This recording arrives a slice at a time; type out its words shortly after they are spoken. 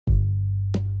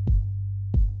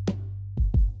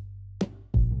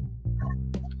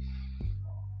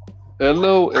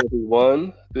Hello,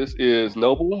 everyone. This is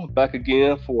Noble back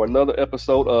again for another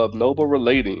episode of Noble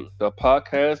Relating, the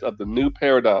podcast of the new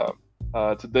paradigm.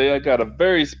 Today, I got a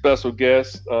very special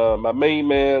guest, my main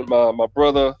man, my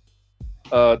brother,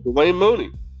 Dwayne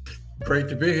Mooney. Great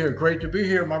to be here. Great to be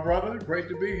here, my brother. Great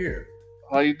to be here.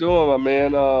 How you doing, my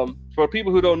man? For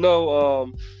people who don't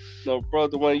know,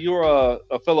 brother Dwayne, you're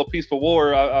a fellow peaceful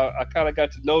warrior. I kind of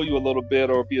got to know you a little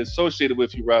bit, or be associated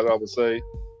with you, rather, I would say,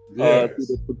 through Yes.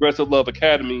 the Progressive Love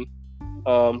Academy,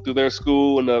 through their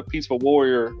school and the Peaceful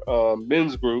Warrior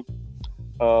men's group.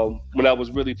 When I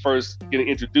was really first getting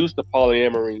introduced to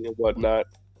polyamory and whatnot.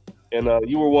 And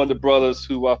you were one of the brothers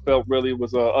who I felt really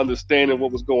was understanding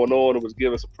what was going on and was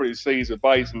giving some pretty sage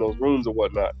advice in those rooms and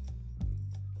whatnot.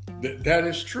 That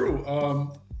is true.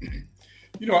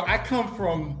 I come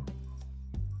from,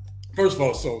 first of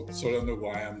all, so I know who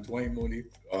I am. Dwayne Mooney,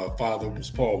 father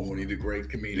was Paul Mooney, the great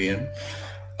comedian.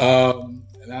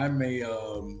 And I'm a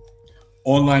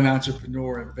online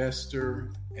entrepreneur,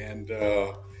 investor, and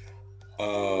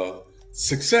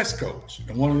success coach.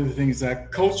 And one of the things I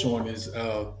coach on is,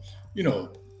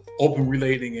 open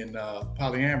relating and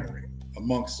polyamory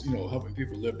amongst, helping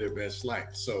people live their best life.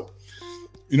 So,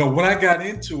 when I got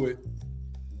into it,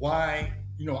 why,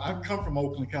 I come from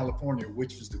Oakland, California,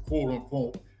 which is the quote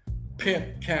unquote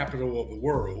pimp capital of the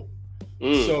world.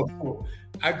 So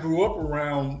I grew up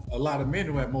around a lot of men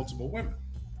who had multiple women.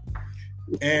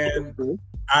 And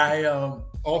I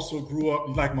also grew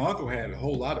up, like my uncle had a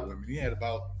whole lot of women. He had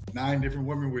about 9 different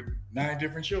women with 9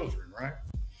 different children, right?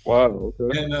 Wow.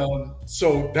 Okay. And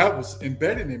so that was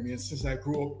embedded in me. And since I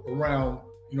grew up around,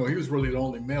 he was really the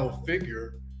only male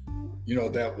figure,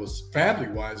 that was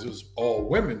family-wise, it was all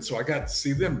women. So I got to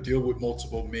see them deal with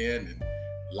multiple men and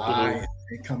lie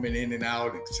and coming in and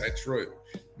out, etc.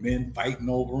 Men fighting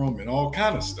over them and all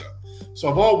kind of stuff. So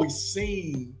I've always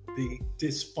seen the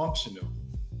dysfunction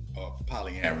of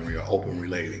polyamory or open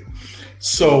relating.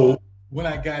 So when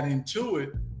I got into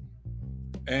it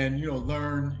and,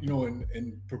 learned,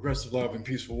 in Progressive Love and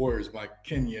Peaceful Warriors by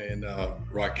Kenya and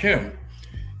Rakim,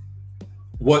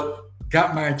 what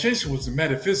got my attention was the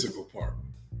metaphysical part.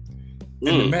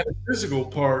 And the metaphysical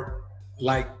part,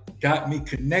 got me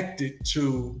connected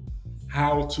to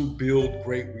how to build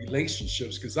great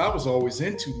relationships, because I was always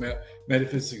into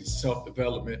metaphysics,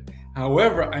 self-development.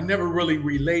 However, I never really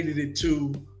related it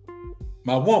to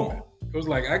my woman. It was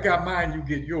like, I got mine, you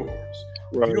get yours.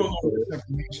 Right. You don't know this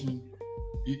information,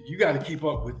 you got to keep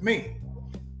up with me.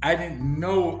 I didn't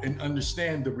know and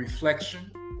understand the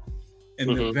reflection and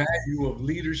the value of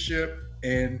leadership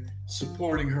and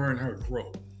supporting her in her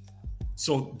growth.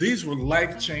 So these were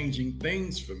life-changing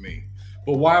things for me.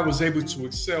 But why I was able to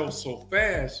excel so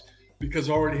fast, because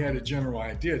I already had a general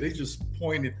idea. They just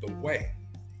pointed the way.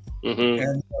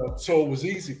 And so it was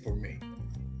easy for me.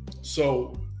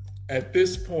 So at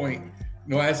this point,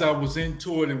 as I was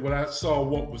into it and what I saw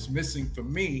what was missing for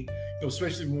me,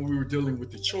 especially when we were dealing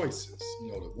with the choices,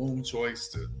 the womb choice,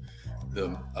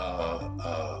 the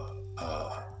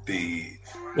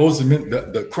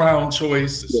crown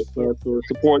choice, the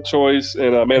support choice,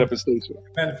 and manifestation.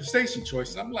 Manifestation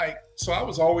choice. I'm like, so I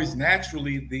was always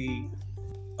naturally the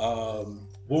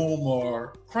womb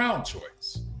or crown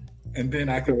choice. And then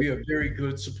I could be a very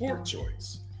good support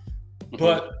choice.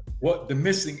 But what the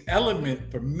missing element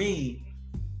for me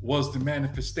was the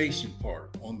manifestation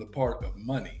part, on the part of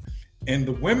money. And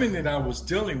the women that I was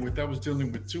dealing with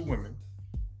 2 women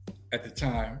at the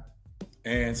time,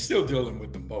 and still dealing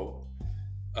with them both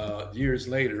years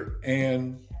later.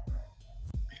 And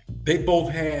they both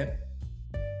had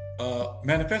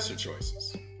manifesto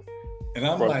choices. And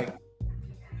I'm like,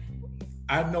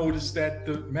 I noticed that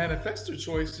the manifesto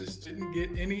choices didn't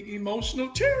get any emotional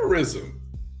terrorism.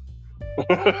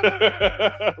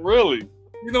 Really?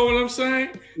 You know what I'm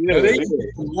saying? Yeah, they get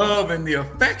the love and the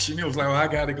affection. It was like, well, I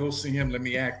got to go see him. Let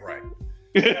me act right.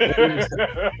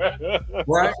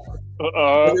 Right?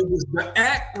 But it was the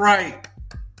act right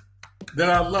that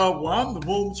I love. Well, I'm the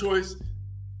womb choice,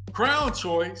 crown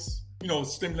choice,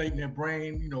 stimulating their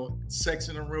brain,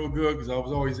 sexing them real good, because I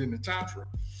was always in the tantra.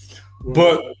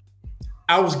 But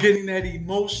I was getting that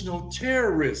emotional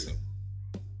terrorism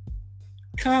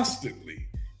constantly.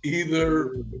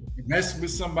 Either you're messing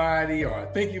with somebody, or I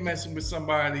think you're messing with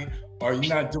somebody, or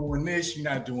you're not doing this, you're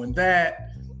not doing that.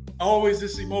 Always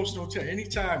this emotional terror.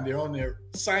 Anytime they're on their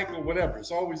cycle, whatever,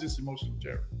 it's always this emotional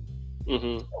terror.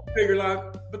 I figured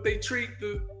out, but they treat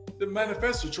the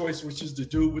manifesto choice, which is the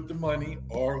dude with the money,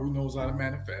 or who knows how to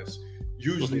manifest,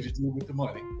 usually the dude with the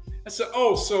money. I said,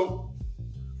 so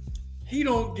he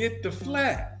don't get the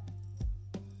flat.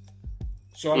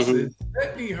 So I said,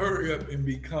 let me hurry up and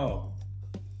become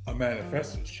a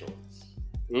manifesto choice.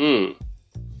 Mm.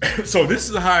 So this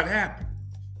is how it happened,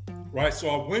 right? So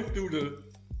I went through the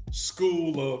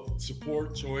school of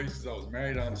support choices. I was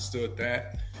married. I understood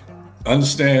that.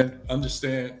 Understood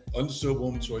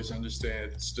woman choice.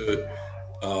 Understood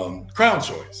crown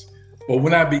choice. But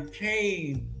when I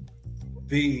became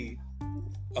the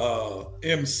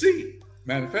MC,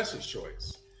 manifestor's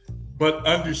choice, but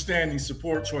understanding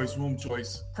support choice, womb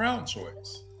choice, crown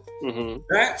choice,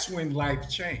 that's when life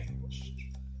changed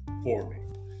for me.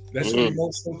 That's when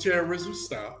emotional terrorism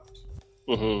stopped,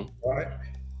 right?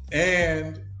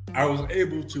 And I was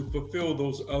able to fulfill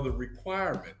those other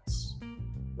requirements,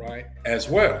 right? As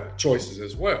well, choices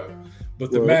as well.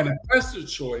 But the manifestor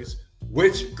choice,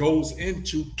 which goes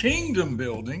into kingdom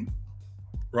building,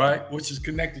 right? Which is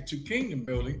connected to kingdom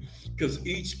building, because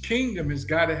each kingdom has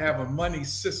got to have a money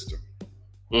system,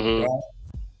 right?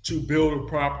 To build a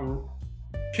proper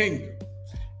kingdom.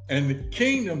 And the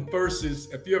kingdom first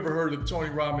is, if you ever heard of Tony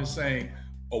Robbins saying,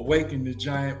 "Awaken the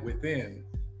Giant Within,"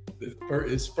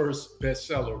 his first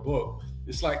bestseller book,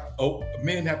 it's like,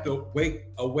 men have to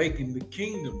awaken the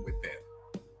kingdom within.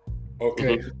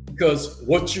 Okay? Because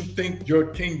what you think your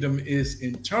kingdom is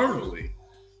internally,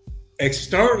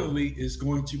 externally is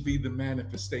going to be the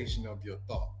manifestation of your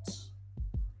thoughts.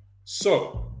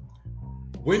 So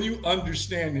when you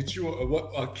understand that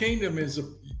what a kingdom is,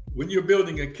 when you're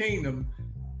building a kingdom,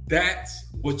 that's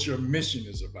what your mission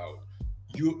is about.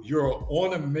 You're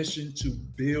on a mission to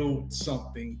build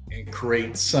something and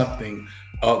create something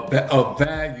of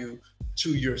value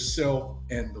to yourself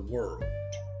and the world.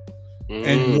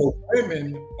 And your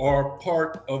women are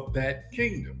part of that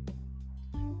kingdom.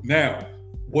 Now,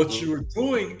 what you're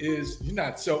doing is, you're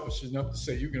not selfish enough to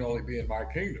say you can only be in my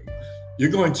kingdom.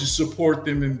 You're going to support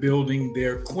them in building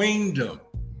their queendom.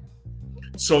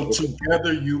 So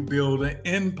together you build an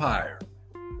empire.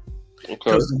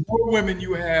 Because the more women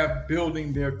you have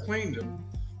building their queendom,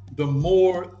 the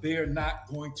more they're not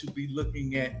going to be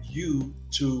looking at you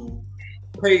to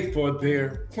pay for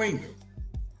their queendom.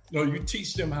 No, you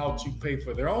teach them how to pay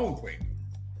for their own queendom.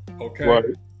 Okay? Right.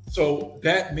 So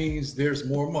that means there's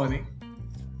more money,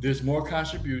 there's more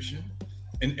contribution,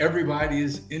 and everybody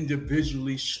is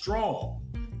individually strong.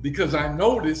 Because I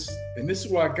noticed, and this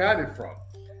is where I got it from,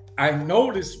 I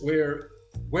noticed where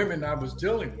women I was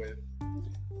dealing with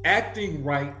acting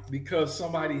right because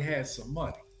somebody had some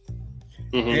money.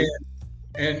 And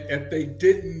if they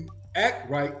didn't act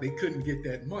right, they couldn't get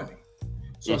that money.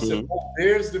 So I said,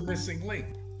 there's the missing link.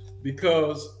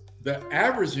 Because the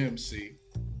average MC,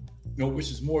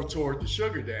 which is more toward the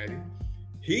sugar daddy,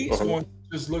 he's going to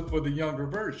just look for the younger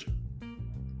version,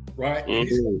 right? And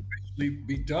he's going to basically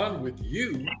be done with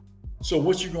you. So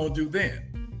what you going to do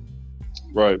then?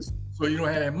 Right. So you don't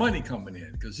have that money coming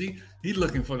in, because he's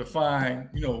looking for the fine,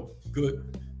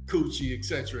 good coochie, et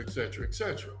cetera, et cetera, et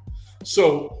cetera.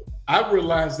 So I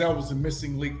realized that was a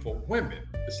missing link for women.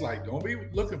 It's like, don't be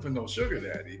looking for no sugar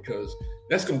daddy, because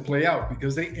that's going to play out,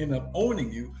 because they end up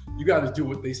owning you. You got to do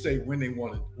what they say when they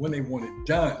want it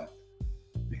done,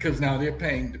 because now they're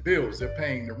paying the bills, they're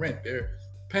paying the rent, they're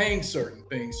paying certain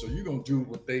things. So you're going to do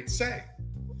what they say.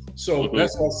 So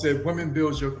that's why I said, women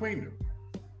build your queendom.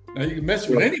 Now you can mess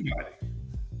with anybody,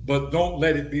 but don't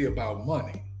let it be about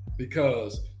money,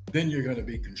 because then you're going to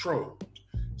be controlled.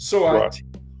 So I teach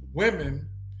women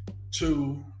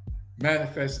to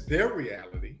manifest their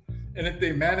reality. And if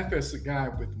they manifest a guy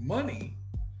with money,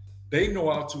 they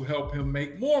know how to help him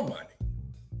make more money.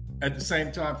 At the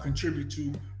same time, contribute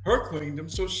to her queendom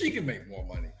so she can make more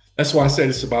money. That's why I said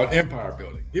it's about empire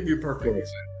building. Give you a perfect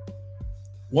example.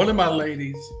 One of my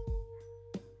ladies,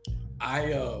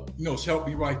 she helped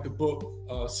me write the book,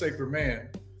 Sacred Man,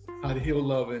 How to Heal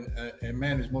Love and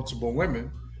Manage Multiple Women.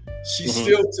 She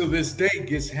still to this day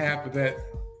gets half of that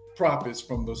profits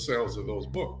from the sales of those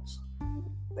books,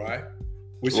 right?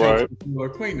 Which helps me build her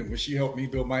kingdom, which she helped me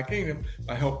build my kingdom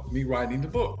by helping me writing the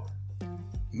book.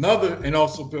 And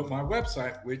also built my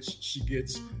website, which she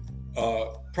gets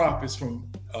profits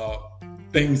from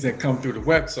things that come through the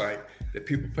website that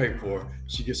people pay for.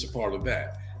 She gets a part of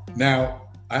that. Now,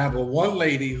 I have one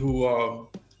lady who,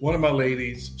 one of my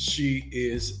ladies, she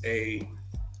is a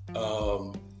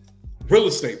real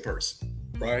estate person,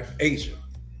 right? Agent.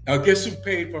 Now, guess who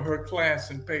paid for her class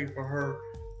and paid for her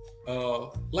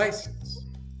license?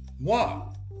 Moi.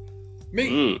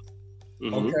 Me.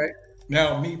 Okay.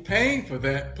 Now, me paying for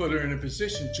that put her in a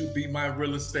position to be my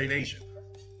real estate agent,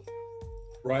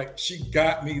 right? She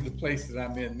got me the place that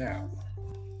I'm in now.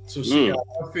 So she got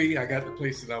her fee, I got the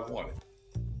place that I wanted,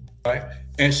 right?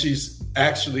 And she's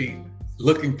actually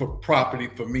looking for property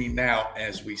for me now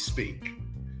as we speak.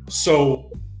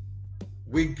 So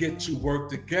we get to work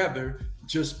together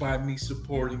just by me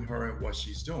supporting her and what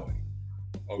she's doing.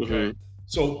 Okay. Mm-hmm.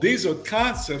 So these are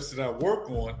concepts that I work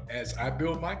on as I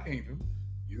build my kingdom,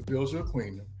 you build your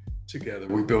kingdom. Together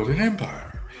we build an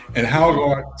empire. And how do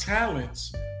our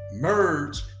talents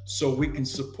merge so we can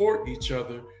support each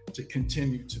other to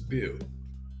continue to build?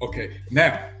 Okay,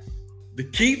 now the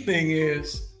key thing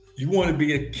is you want to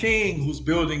be a king who's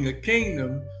building a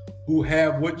kingdom who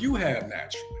have what you have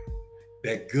naturally,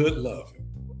 that good loving,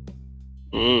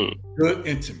 good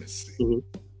intimacy.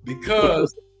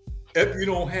 Because if you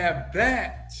don't have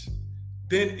that,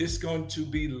 then it's going to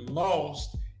be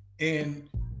lost in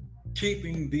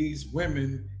keeping these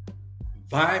women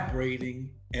vibrating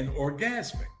and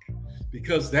orgasmic,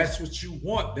 because that's what you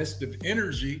want. That's the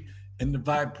energy and the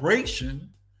vibration,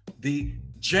 the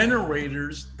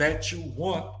generators that you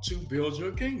want to build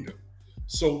your kingdom.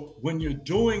 So when you're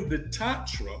doing the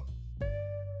tantra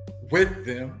with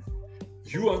them,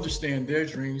 you understand their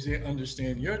dreams, they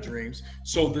understand your dreams.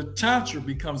 So the tantra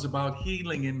becomes about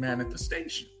healing and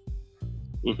manifestation.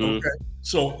 Okay.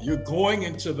 So you're going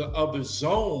into the other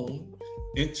zone,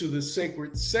 into the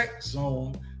sacred sex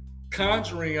zone,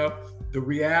 conjuring up the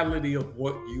reality of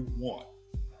what you want.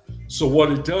 So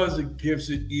what it does, it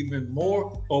gives it even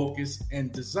more focus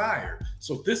and desire.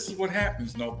 So this is what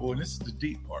happens, Noble, and this is the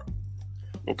deep part.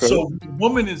 Okay. So the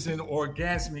woman is in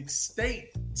orgasmic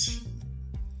state,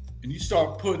 and you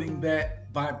start putting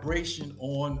that vibration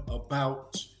on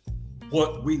about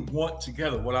what we want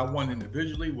together, what I want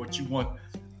individually, what you want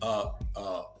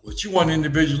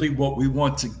individually, what we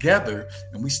want together,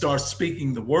 and we start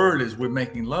speaking the word as we're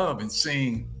making love and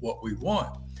saying what we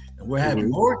want, and we're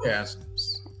having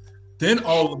orgasms. Then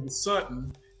all of a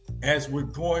sudden, as we're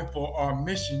going for our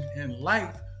mission in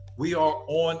life, we are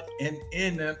on and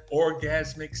in an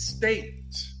orgasmic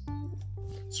state.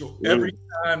 So every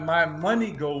time my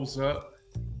money goes up,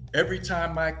 every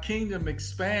time my kingdom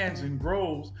expands and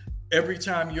grows, every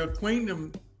time your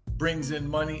kingdom brings in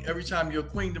money, every time your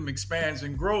kingdom expands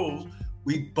and grows,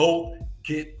 we both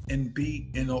get and be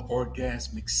in an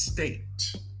orgasmic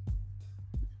state,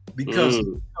 because it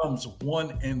becomes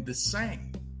one and the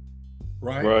same,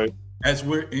 right? As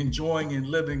we're enjoying and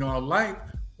living our life,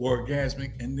 we're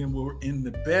orgasmic, and then we're in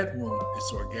the bedroom,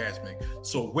 it's orgasmic.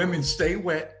 So women stay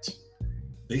wet,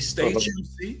 they stay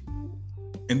juicy,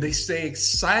 and they stay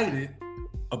excited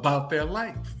about their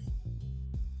life.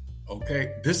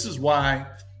 Okay, this is why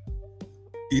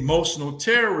emotional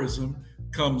terrorism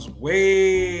comes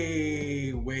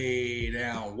way, way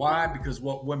down. Why? Because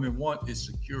what women want is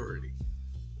security.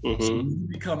 So you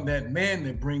become that man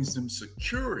that brings them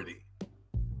security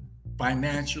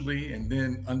financially, and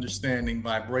then understanding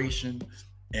vibration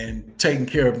and taking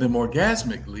care of them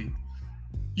orgasmically.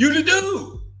 You the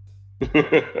dude.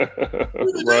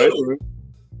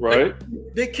 Right.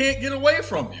 They can't get away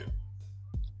from you.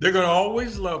 They're going to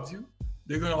always love you.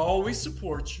 They're going to always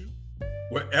support you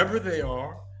wherever they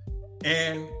are,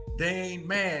 and they ain't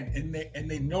mad, and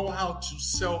they know how to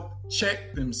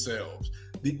self-check themselves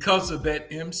because of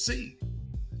that MC.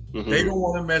 They don't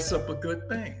want to mess up a good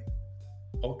thing.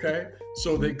 Okay,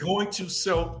 so they're going to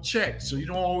self-check. So you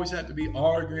don't always have to be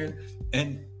arguing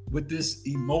and with this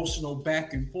emotional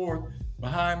back and forth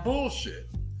behind bullshit,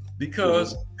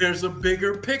 because there's a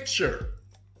bigger picture.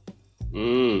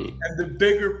 And the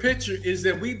bigger picture is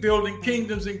that we building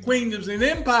kingdoms and queendoms and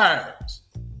empires.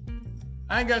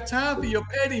 I ain't got time for your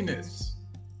pettiness,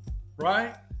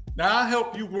 right? Now I'll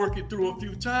help you work it through a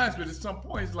few times, but at some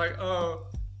point it's like,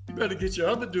 you better get your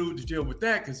other dude to deal with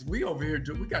that, because we over here,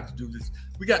 we got to do this.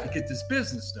 We got to get this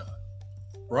business done,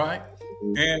 right?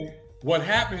 And what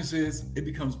happens is it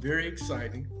becomes very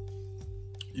exciting.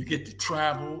 You get to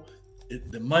travel.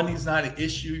 The money's not an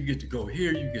issue. You get to go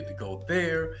here. You get to go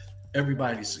there.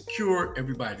 Everybody's secure.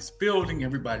 Everybody's building.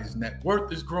 Everybody's net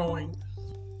worth is growing.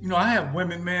 You know, I have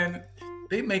women, man,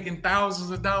 they making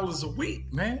thousands of dollars a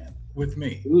week, man, with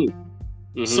me.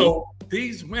 So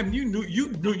these women,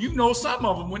 you know some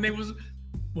of them when they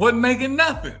wasn't making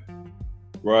nothing,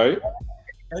 right?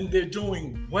 And they're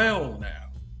doing well now.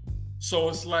 So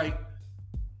it's like,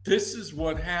 this is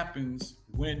what happens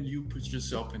when you put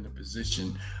yourself in the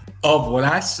position of what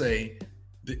I say,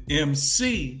 the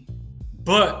MC,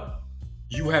 but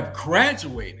you have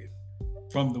graduated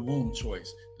from the womb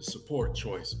choice, the support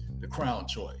choice, the crown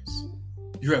choice.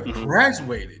 You have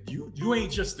graduated. You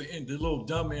ain't just the little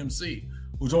dumb MC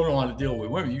who don't know how to deal with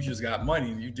women. You just got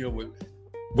money and you deal with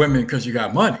women because you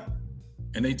got money.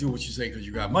 And they do what you say because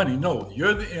you got money. No,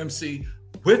 you're the MC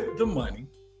with the money.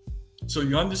 So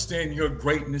you understand your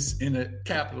greatness in a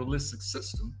capitalistic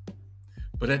system.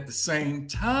 But at the same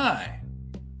time,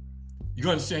 you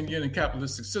understand you're in a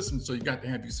capitalistic system, so you got to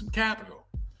have you some capital.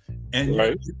 and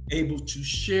Right. you're able to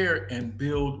share and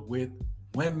build with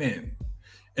women.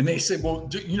 And they say, well,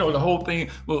 the whole thing,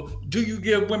 well, do you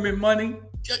give women money?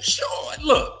 Yeah, sure.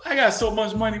 Look, I got so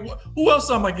much money. Who else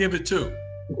am I give it to?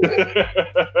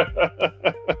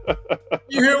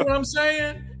 You hear what I'm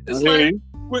saying? It's like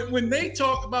when they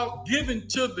talk about giving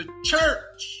to the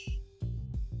church,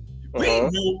 we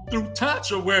know through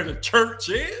Tantra where the church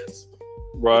is.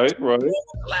 Right.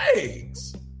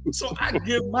 Legs. So I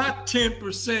give my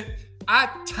 10%. I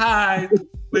tithe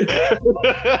with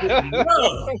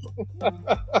love.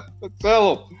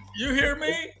 Tell them. You hear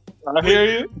me? I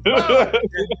hear you. Love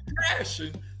and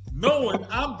passion, knowing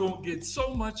I'm going to get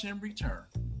so much in return.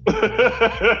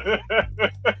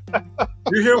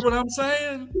 You hear what I'm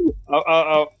saying?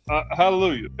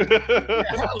 Hallelujah. Yeah,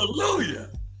 hallelujah.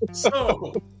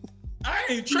 So I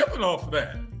ain't tripping off of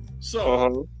that.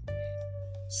 So,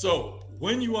 so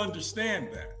when you understand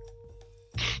that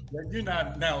you're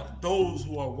not, now those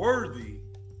who are worthy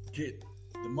get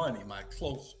the money, my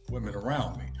close women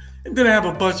around me. And then I have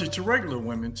a budget to regular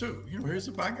women too.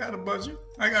 I got a budget.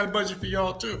 I got a budget for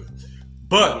y'all too.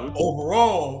 But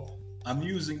overall, I'm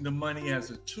using the money as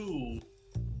a tool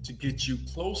to get you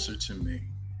closer to me.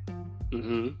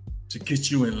 To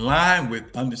get you in line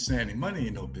with understanding money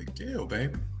ain't no big deal,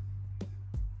 baby.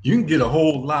 You can get a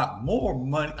whole lot more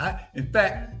money. In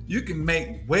fact, you can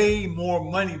make way more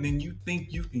money than you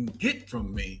think you can get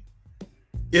from me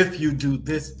if you do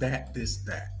this, that, this,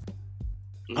 that.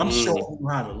 I'm showing you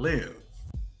how to live,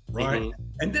 right?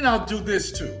 And then I'll do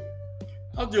this too.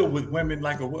 I'll deal with women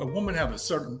like a woman have a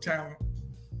certain talent.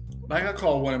 Like I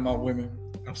call one of my women,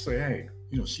 I'll say, hey,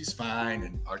 she's fine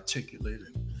and articulate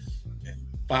and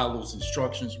follows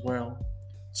instructions well.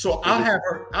 So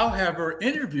I'll have her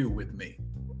interview with me.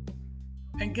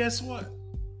 And guess what?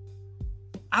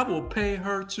 I will pay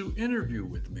her to interview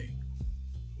with me.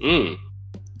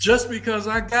 Just because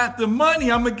I got the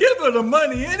money, I'm gonna give her the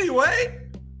money anyway.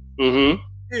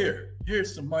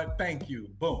 Here's some money. Thank you.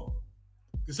 Boom.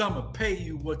 Because I'm gonna pay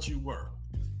you what you worth.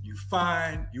 You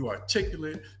fine, you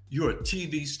articulate, you're a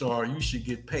TV star, you should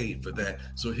get paid for that.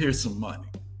 So here's some money.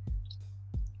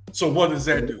 So what does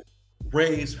that do?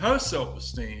 Raise her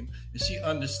self-esteem, and she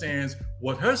understands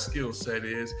what her skill set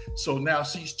is. So now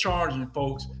she's charging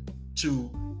folks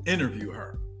to interview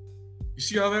her. You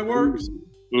see how that works?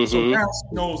 So now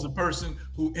she knows the person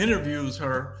who interviews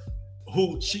her,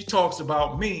 who she talks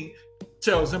about me,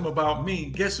 tells him about me.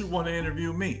 Guess who want to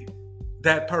interview me?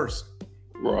 That person.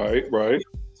 Right.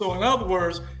 So in other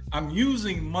words, I'm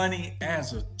using money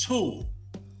as a tool.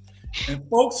 And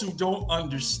folks who don't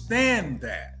understand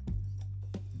that,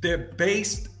 they're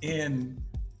based in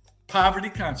poverty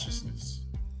consciousness.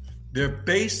 They're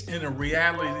based in a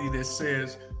reality that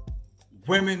says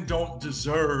women don't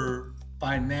deserve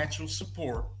financial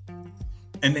support,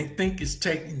 and they think it's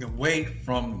taking away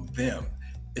from them.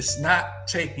 It's not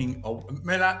taking I'm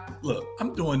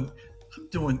doing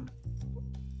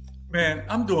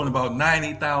about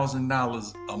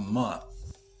 $90,000 a month.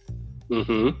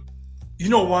 You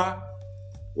know why?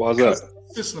 Why's that?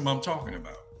 The system I'm talking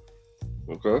about.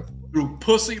 Okay. Through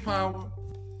pussy power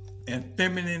and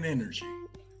feminine energy,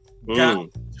 got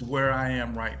me to where I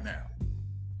am right now.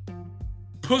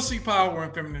 Pussy power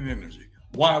and feminine energy.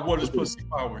 Why? What does pussy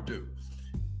power do?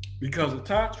 Because of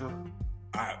Tantra,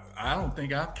 I don't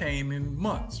think I've came in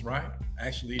months, right?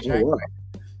 Actually,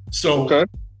 so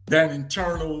that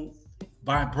internal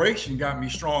vibration got me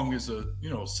strong as a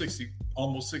 60,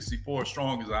 almost 64,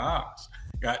 strong as an ox.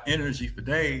 Got energy for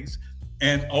days.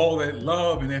 And all that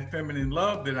love and that feminine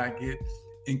love that I get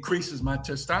increases my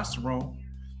testosterone.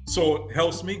 So it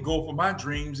helps me go for my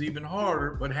dreams even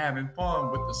harder, but having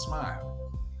fun with a smile.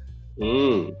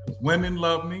 Women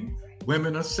love me.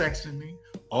 Women are sexing me,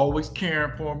 always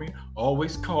caring for me,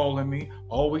 always calling me,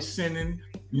 always sending,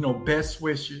 best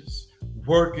wishes,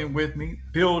 working with me,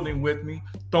 building with me,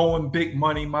 throwing big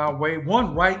money my way.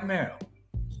 One right now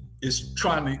is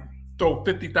trying to throw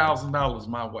 $50,000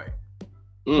 my way.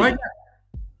 Right now.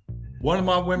 One of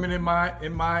my women in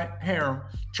my harem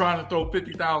trying to throw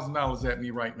 $50,000 at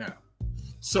me right now.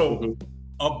 So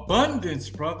abundance,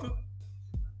 brother.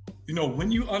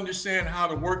 When you understand how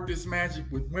to work this magic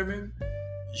with women,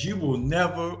 you will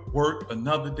never work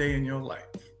another day in your life.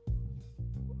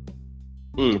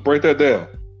 Break that down.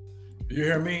 You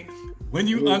hear me? When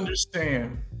you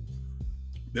understand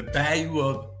the value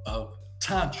of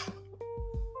Tantra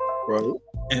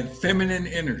and feminine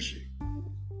energy,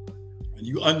 and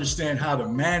you understand how to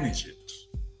manage it.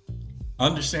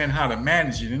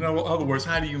 In other words,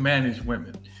 how do you manage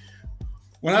women?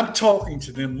 When I'm talking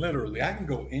to them, literally, I can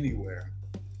go anywhere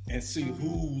and see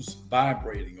who's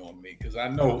vibrating on me. Because I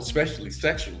know, especially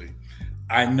sexually,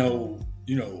 I know,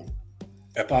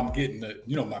 if I'm getting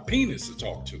my penis to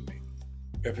talk to me,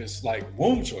 if it's like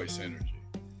womb choice energy.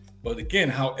 But again,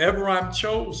 however I'm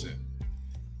chosen,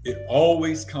 it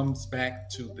always comes back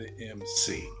to the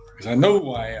MC. Because I know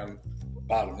who I am,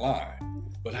 bottom line.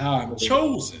 But how I'm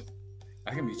chosen,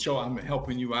 I can be I'm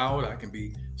helping you out. I can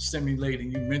be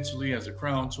stimulating you mentally as a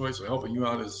crown choice or helping you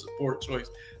out as a support choice.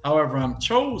 However I'm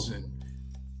chosen,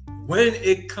 when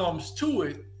it comes to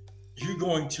it, you're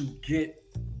going to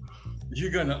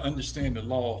understand the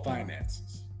law of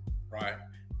finances, right?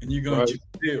 And you're going to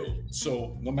build.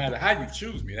 So no matter how you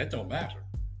choose me, that don't matter.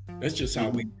 That's just how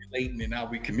we relate and how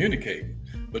we communicate.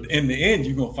 But in the end,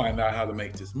 you're going to find out how to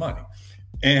make this money.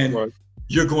 And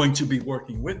you're going to be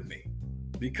working with me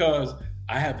because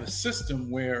I have a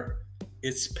system where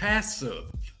it's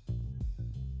passive.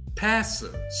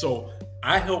 So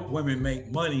I help women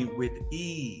make money with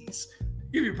ease. I'll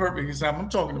give you a perfect example. I'm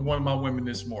talking to one of my women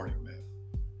this morning, man.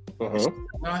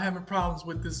 I'm not having problems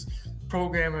with this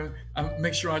program, and I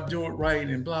make sure I do it right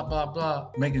and blah, blah, blah.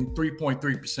 Making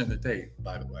 3.3% a day,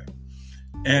 by the way.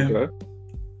 And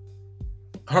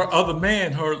her other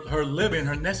man, her living,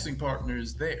 her nesting partner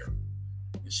is there.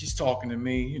 And she's talking to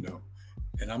me,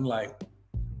 and I'm like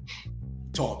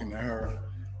talking to her,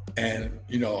 and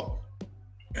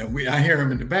I hear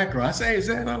him in the background. I say, hey, is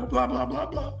that blah, blah, blah,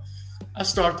 blah. I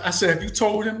said, have you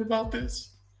told him about this?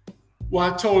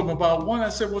 Well, I told him about one. I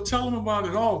said, well, tell him about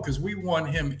it all because we want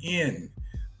him in.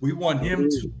 We want him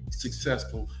to be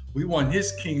successful. We want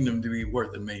his kingdom to be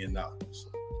worth $1 million.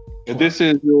 And this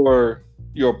is your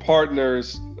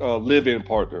partner's live-in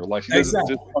partner. Like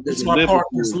exactly. It's my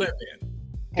partner's live-in.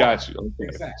 Got you. Okay.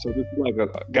 Exactly. So this is like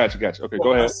got you. Okay,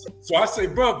 go ahead. So I say,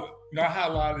 brother, I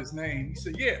holler out his name. He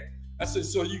said, yeah. I said,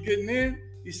 so you getting in?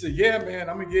 He said, yeah, man,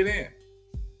 I'm gonna get in.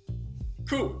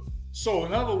 Cool. So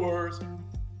in other words,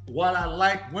 what I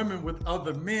like women with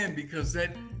other men because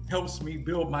that helps me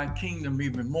build my kingdom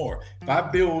even more. If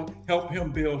I help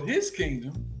him build his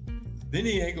kingdom, then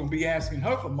he ain't gonna be asking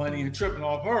her for money and tripping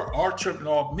off her or tripping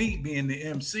off me being the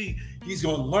MC. He's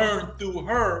gonna learn through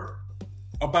her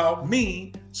about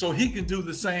me so he can do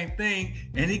the same thing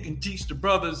and he can teach the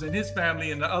brothers and his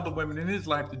family and the other women in his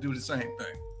life to do the same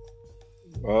thing.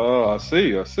 Oh, I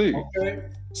see. Okay.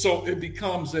 So it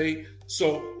becomes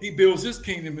so he builds his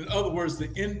kingdom. In other words, the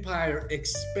empire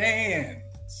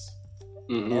expands.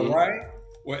 All right.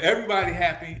 Well, everybody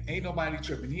happy. Ain't nobody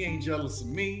tripping. He ain't jealous of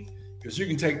me because you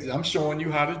can take this. I'm showing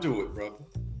you how to do it, brother.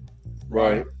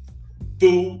 Right.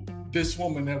 Through this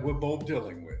woman that we're both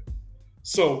dealing with.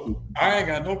 So I ain't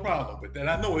got no problem with that.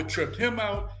 I know it tripped him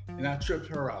out and I tripped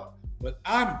her out. But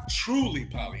I'm truly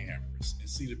polyamorous and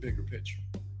see the bigger picture.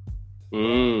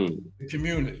 The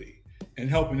community and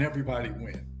helping everybody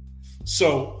win.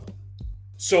 So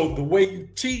the way you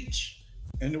teach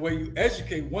and the way you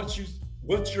educate, once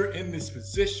you're in this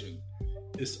position,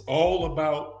 it's all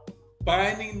about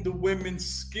finding the women's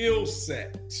skill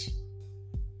set,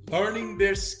 learning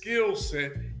their skill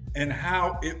set and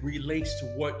how it relates to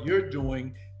what you're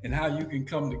doing and how you can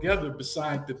come together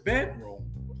beside the bedroom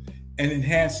and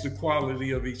enhance the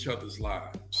quality of each other's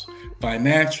lives.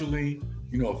 Financially,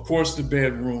 of course, the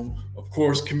bedroom, of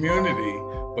course, community,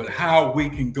 but how we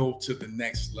can go to the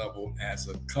next level as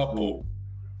a couple.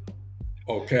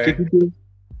 Okay.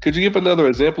 Could you give another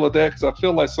example of that? Because I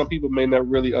feel like some people may not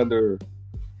really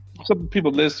some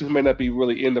people listening who may not be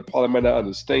really into poly might not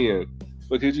understand.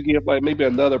 But could you give like maybe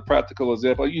another practical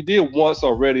example? You did once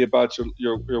already about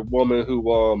your woman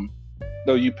who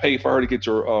you pay for her to get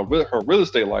her real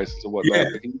estate license or whatnot.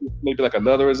 Yeah. Can you give maybe like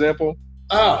another example?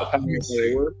 Let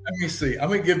me see. I'm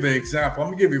gonna give the example.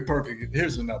 I'm gonna give you a perfect.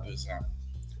 Here's another example.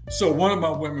 So one of my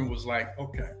women was like,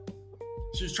 okay,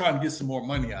 she's trying to get some more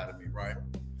money out of me, right?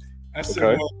 I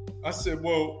said,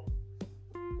 well,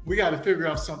 we got to figure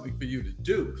out something for you to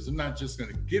do because I'm not just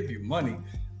going to give you money.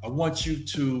 I want you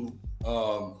to,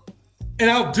 and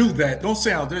I'll do that. Don't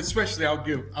say I'll do it. Especially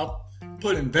I'll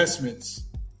put investments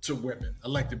to women. I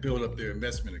like to build up their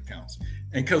investment accounts.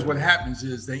 And because what happens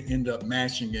is they end up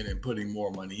matching it and putting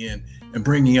more money in and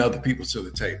bringing other people to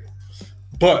the table.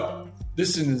 But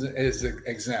this is an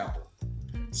example.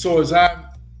 So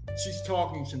she's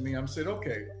talking to me, I'm saying,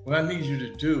 okay, what I need you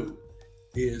to do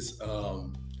is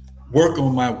work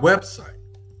on my website,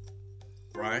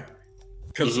 right?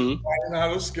 Because I don't know how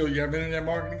those skills, you have internet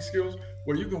marketing skills,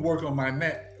 where you can work on my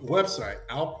website.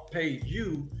 I'll pay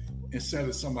you instead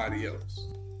of somebody else.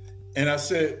 And I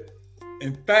said,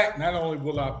 in fact, not only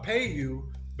will I pay you,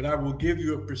 but I will give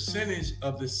you a percentage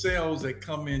of the sales that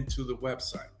come into the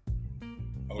website.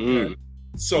 Okay.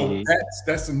 So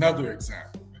that's another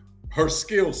example. her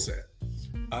skill set.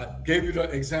 I gave you the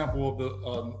example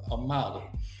of a model.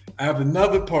 I have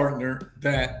another partner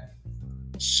that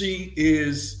she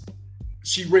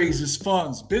raises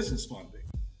funds, business funding,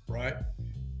 right?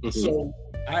 Mm-hmm. So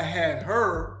I had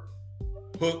her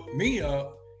hook me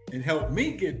up and help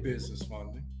me get business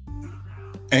funding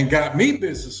and got me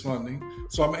business funding.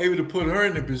 So I'm able to put her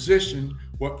in a position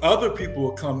where other people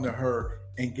will come to her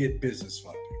and get business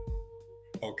funding.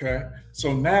 Okay.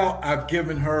 So now I've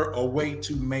given her a way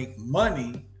to make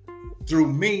money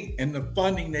through me, and the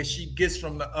funding that she gets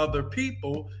from the other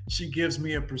people, she gives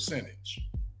me a percentage.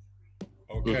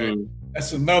 Okay. Mm-hmm.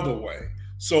 That's another way.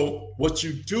 So what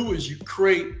you do is you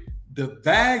create the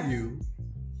value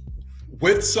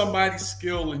with somebody's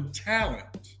skill and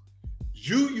talent.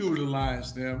 You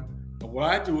utilize them, and what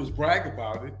I do is brag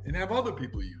about it and have other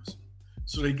people use it.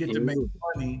 So they get to make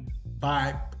money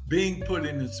by being put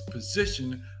in this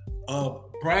position of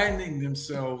branding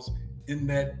themselves in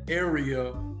that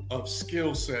area of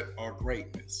skill set or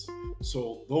greatness.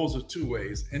 So those are two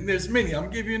ways. And there's many. I'm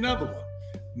going to give you another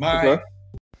one. Okay.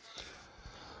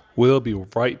 We'll be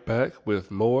right back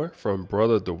with more from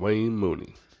Brother Dwayne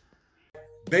Mooney.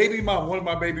 Baby mom, one of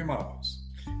my baby mamas,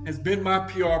 has been my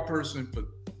PR person for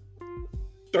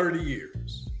 30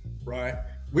 years, right?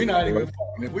 We're not even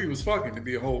fucking. If we was fucking, it'd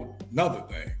be a whole nother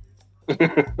thing.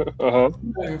 We're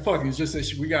not even fucking. It's just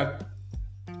that we got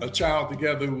a child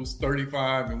together who's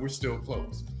 35 and we're still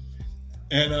close.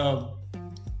 And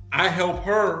I help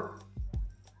her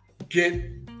get,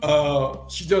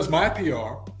 she does my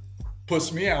PR,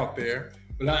 puts me out there,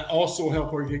 but I also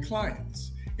help her get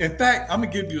clients. In fact, I'm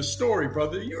going to give you a story,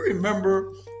 brother. You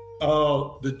remember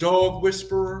the dog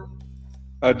whisperer?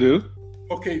 I do.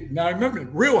 Okay, now I remember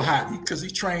real hot because he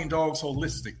trained dogs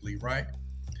holistically, right?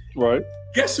 Right.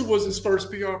 Guess who was his first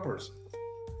PR person?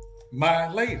 My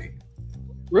lady.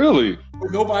 Really?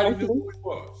 Nobody knew who it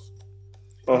was.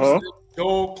 It was a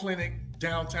dog clinic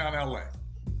downtown LA.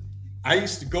 I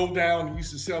used to go down and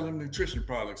used to sell him nutrition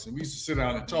products, and we used to sit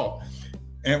down and talk.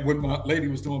 And when my lady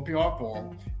was doing PR for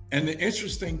him, and the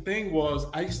interesting thing was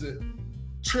I used to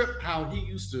trip how he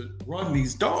used to run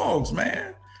these dogs,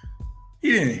 man.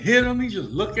 He didn't hit them. He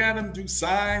just look at them, do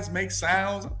signs, make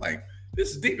sounds. I'm like,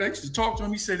 this is deep. I used to talk to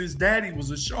him. He said his daddy was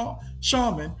a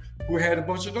shaman who had a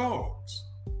bunch of dogs,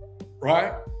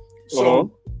 right?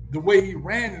 So the way he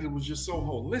ran it was just so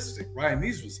holistic, right? And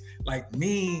these was like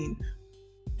mean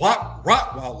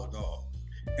Rottweiler dogs.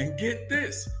 And get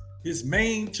this, his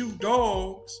main two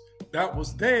dogs that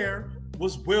was there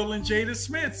was Will and Jada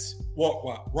Smith's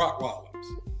Rottweilers.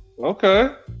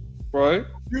 Okay, right.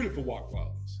 Beautiful Rottweilers.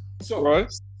 So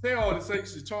say all this, I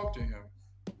used to talk to him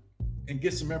and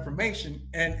get some information.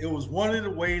 And it was one of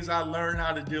the ways I learned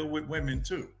how to deal with women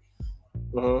too.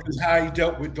 Because how he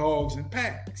dealt with dogs in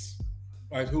packs.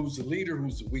 Right? Who's the leader,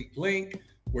 who's the weak link,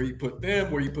 where you put them,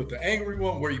 where you put the angry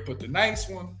one, where you put the nice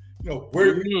one,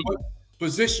 what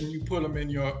position you put them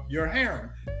in your harem.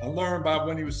 I learned by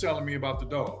when he was telling me about the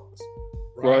dogs.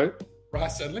 Right. I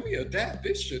said, let me adapt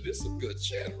this shit. This is some good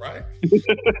shit, right? You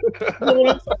know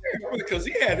what I'm saying? Because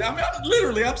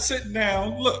I'm sitting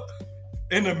down, look,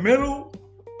 in the middle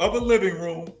of a living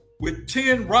room with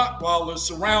 10 Rottweilers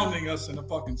surrounding us in a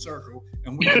fucking circle.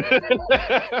 And we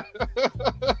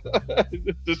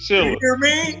just chilling. You hear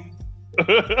me?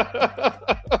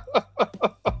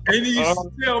 And he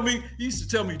used to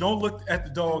tell me, don't look at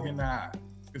the dog in the eye.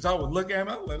 Because I would look at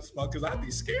him, because I'd be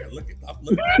scared. I'm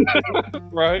looking at him.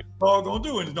 Right. Dog gonna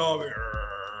do it. The dog.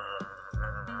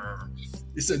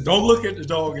 He said, don't look at the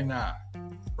dog in the eye.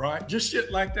 Right? Just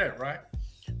shit like that, right?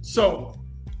 So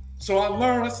I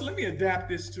learned, I said, let me adapt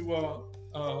this to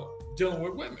dealing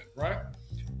with women, right?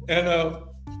 And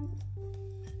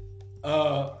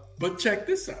but check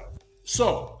this out.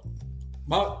 So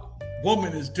my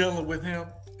woman is dealing with him,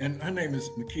 and her name is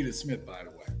Makita Smith, by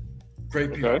the way.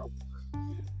 Great PR. Okay.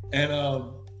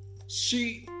 And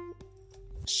she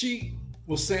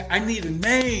will say, I need a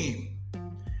name.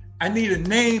 I need a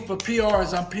name for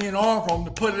PRs I'm paying off on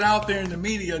to put it out there in the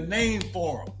media, a name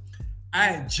for them.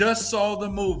 I just saw the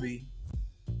movie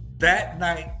that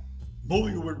night,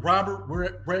 movie with Robert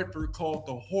Redford called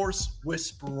The Horse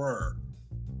Whisperer.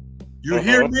 You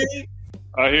hear me?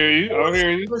 I hear you. I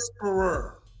hear you.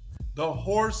 Whisperer. The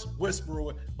Horse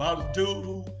Whisperer, about a dude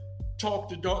who talked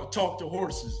to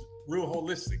horses real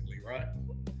holistically, right?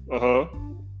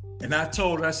 And I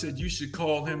told her, I said, you should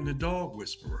call him the Dog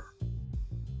Whisperer.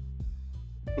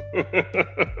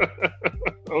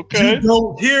 Okay. You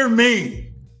don't hear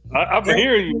me. I've been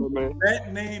hearing you, man.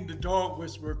 That name, the Dog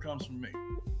Whisperer, comes from me.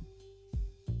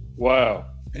 Wow.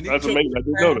 And he That's amazing. I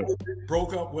didn't know that.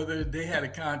 broke up, whether they had a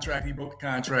contract, he broke the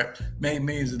contract, made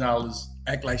millions of dollars,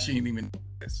 act like she didn't even know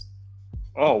this.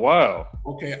 Oh, wow.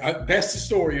 Okay, that's the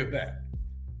story of that.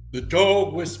 The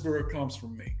Dog Whisperer comes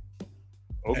from me.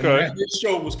 Okay. And this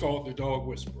show was called The Dog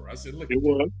Whisperer. I said, look, it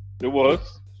was.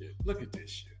 Look at this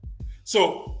shit.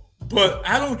 So, but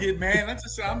I don't get mad. I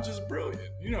just say I'm just brilliant.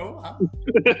 You know,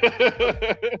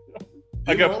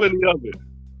 I got plenty of it.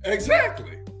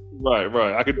 Exactly.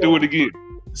 Right. I could do it again.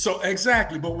 So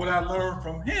exactly, but what I learned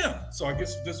from him, so I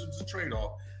guess this was the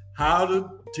trade-off, how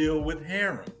to deal with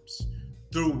harems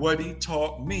through what he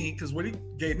taught me, because what he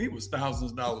gave me was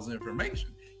thousands of dollars of information.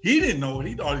 He didn't know it.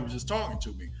 He thought he was just talking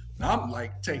to me. Now I'm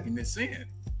like taking this in.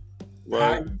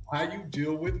 Right. How you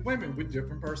deal with women with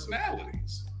different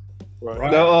personalities.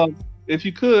 Right. Now, if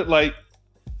you could, like,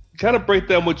 kind of break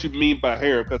down what you mean by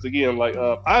harem, because again, like,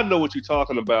 I know what you're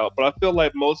talking about, but I feel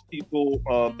like most people,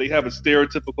 they have a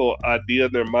stereotypical idea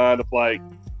in their mind of like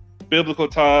biblical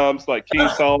times, like King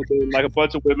Solomon, like a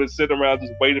bunch of women sitting around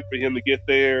just waiting for him to get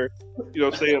there. You know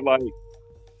what I'm saying? Like,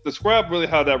 describe really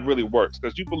how that really works,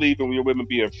 because you believe in your women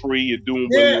being free and doing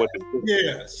really what they do.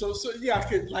 Yeah. So yeah, I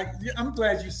could I'm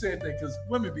glad you said that, because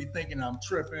women be thinking I'm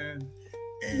tripping.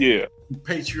 And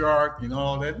patriarch and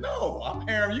all that. No, I'm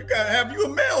harem. You gotta have you a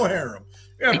male harem.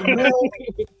 You have a male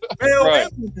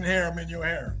and harem in your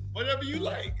harem. Whatever you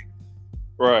like.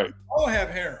 Right. I don't have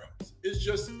harems.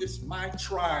 It's my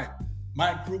tribe,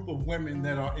 my group of women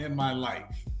that are in my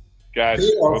life. Gotcha.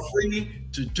 They are free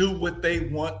to do what they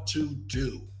want to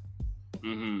do.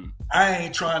 Mm-hmm. I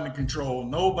ain't trying to control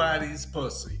nobody's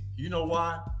pussy. You know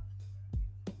why?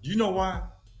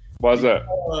 Why's that?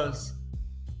 Because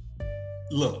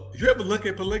look, you ever look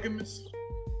at polygamists?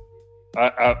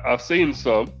 I've seen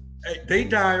some. Hey, they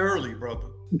die early, brother.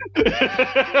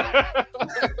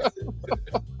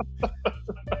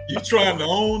 You trying to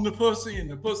own the pussy,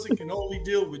 and the pussy can only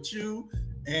deal with you,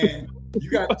 and you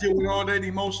got to deal with all that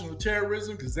emotional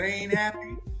terrorism because they ain't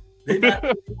happy. They not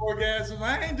orgasms.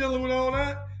 I ain't dealing with all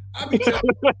that. I'll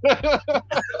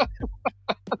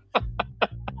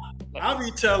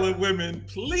be telling women,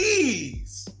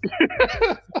 please.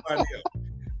 Somebody else.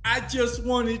 I just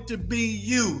want it to be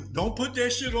you. Don't put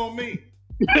that shit on me.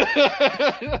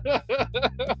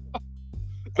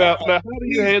 Now, how do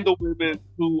you handle women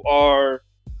who are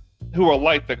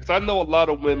like that? Because I know a lot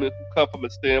of women who come from a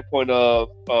standpoint of,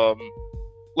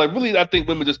 like, really, I think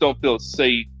women just don't feel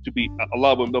safe to be. A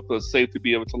lot of women don't feel safe to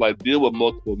be able to like deal with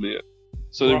multiple men.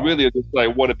 So they really just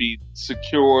like want to be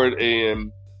secured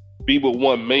and be with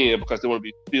one man because they want to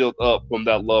be filled up from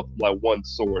that love from like one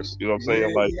source. You know what I'm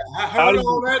saying? Like, I heard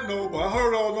all that,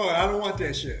 I don't want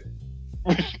that shit.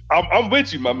 I'm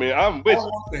with you, my man. I don't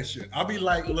want that shit. I'll be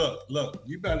like, look,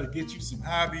 you better get you some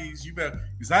hobbies. You better,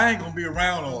 because I ain't gonna be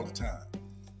around all the time.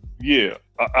 Yeah,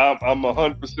 I'm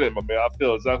 100%, my man. I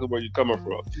feel exactly where you're coming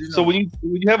from. So when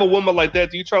you have a woman like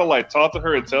that, do you try to like talk to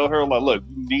her and tell her like, look,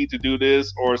 you need to do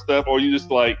this or stuff, or you just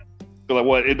like feel like,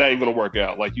 well, it ain't gonna work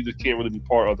out. Like you just can't really be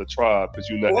part of the tribe because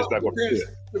it's not gonna fit.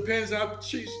 Depends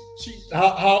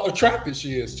how attractive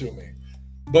she is to me.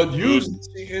 But usually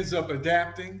she ends up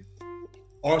adapting,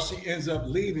 or she ends up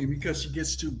leaving because she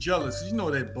gets too jealous. You know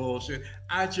that bullshit.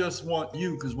 I just want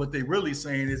you, because what they really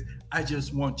saying is, I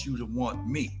just want you to want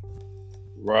me.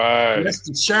 Right. And that's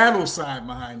the shadow side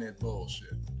behind that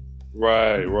bullshit.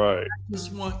 Right. I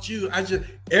just want you.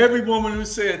 Every woman who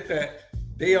said that,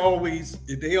 they always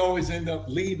end up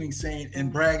leaving saying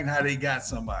and bragging how they got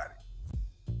somebody.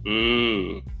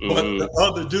 But the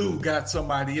other dude got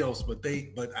somebody else, but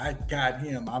I got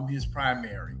him. I'm his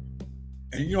primary.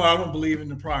 And you know, I don't believe in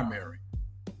the primary.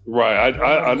 Right.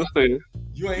 I understand.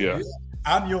 You ain't. Yeah.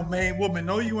 I'm your main woman.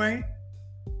 No, you ain't.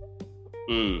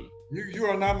 You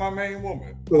are not my main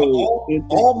woman.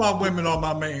 All my women are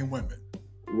my main women.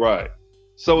 Right.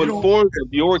 So in forms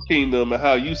of your kingdom and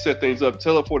how you set things up,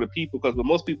 tell it for the people, because when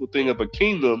most people think of a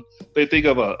kingdom, they think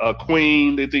of a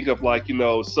queen, they think of like,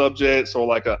 subjects or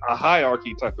like a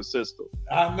hierarchy type of system.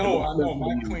 I know.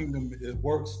 My kingdom, it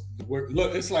works.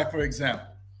 Look, it's like, for example,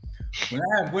 when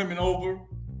I have women over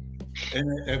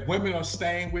and if women are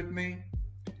staying with me,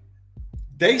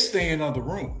 they stay in other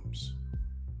rooms.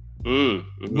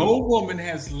 No woman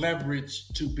has leverage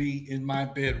to be in my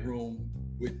bedroom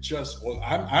with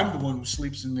I'm the one who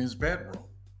sleeps in his bedroom.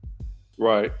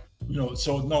 Right.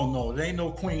 So no, there ain't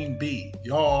no queen bee.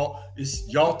 Y'all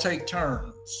take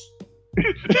turns.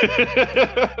 You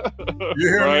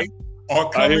hear me? Or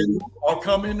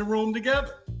come in the room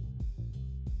together.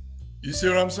 You see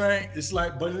what I'm saying? It's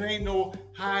like, but it ain't no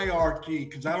hierarchy,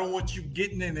 because I don't want you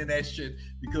getting into that shit,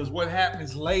 because what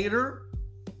happens later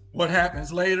What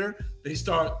happens later? They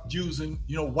start using,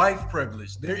 wife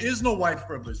privilege. There is no wife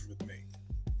privilege with me.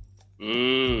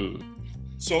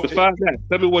 So define that.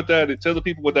 Tell me what that is. Tell the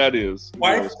people what that is.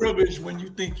 Wife privilege when you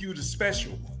think you're the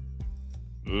special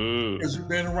one. Because you've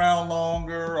been around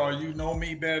longer, or you know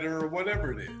me better, or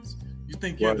whatever it is. You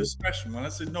think you're the special one. I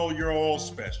said, no, you're all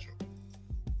special.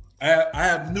 I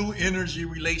have new energy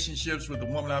relationships with the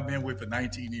woman I've been with for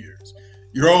 19 years.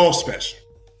 You're all special.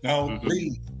 Now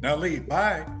leave. Now leave.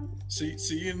 Bye. See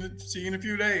you in a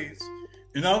few days.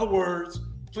 In other words,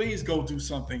 please go do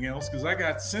something else because I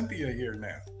got Cynthia here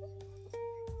now.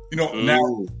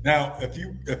 Now if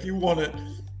you want to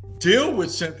deal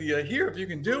with Cynthia here, if you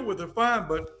can deal with her, fine.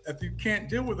 But if you can't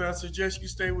deal with her, I suggest you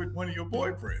stay with one of your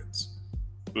boyfriends.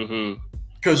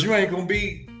 Because you ain't gonna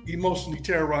be emotionally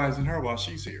terrorizing her while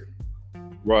she's here.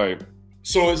 Right.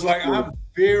 So it's like I'm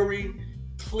very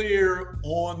clear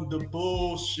on the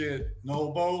bullshit,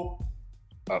 Nobo.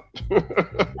 I'm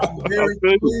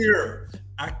very clear.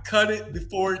 I cut it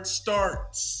before it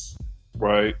starts.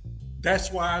 Right.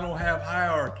 That's why I don't have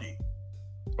hierarchy.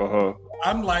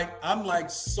 I'm like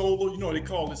solo. You know what they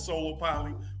call it, solo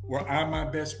poly, where I'm my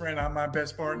best friend, I'm my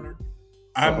best partner,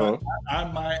 I'm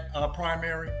my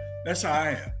primary. That's how I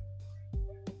am.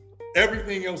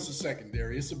 Everything else is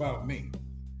secondary. It's about me,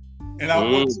 and I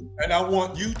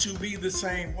want you to be the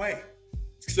same way.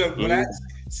 So when I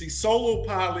see solo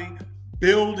poly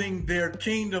building their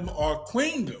kingdom or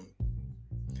queendom,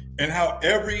 and how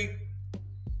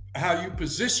you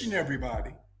position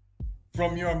everybody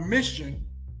from your mission,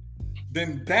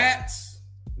 then that's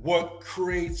what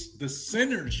creates the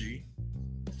synergy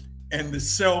and the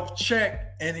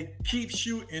self-check, and it keeps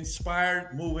you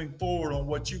inspired moving forward on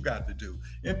what you got to do.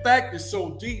 In fact, it's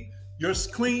so deep, your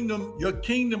kingdom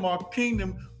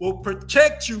will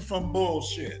protect you from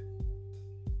bullshit.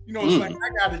 It's like, I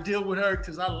got to deal with her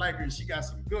because I like her and she got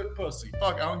some good pussy.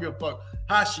 Fuck, I don't give a fuck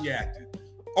how she acted.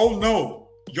 Oh no,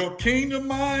 your kingdom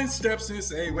mind steps in and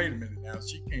say, hey, wait a minute now,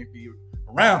 she can't be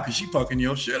around because she fucking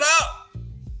your shit up.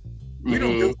 We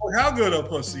don't give a fuck how good her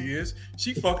pussy is.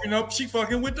 She fucking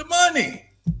with the money.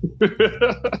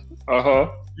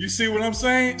 You see what I'm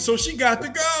saying? So she got to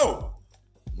go.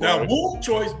 Now, womb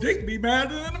choice dick be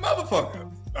madder than a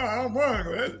motherfucker. I'm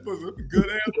wrong. That's a good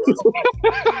ass pussy.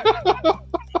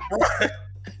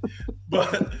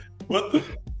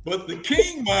 But the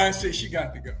king mind says she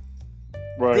got to go.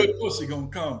 Right. Good pussy gonna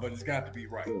come, but it's got to be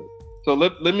right. So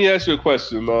let me ask you a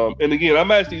question. And again,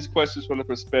 I'm asking these questions from the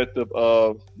perspective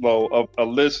of a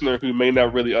listener who may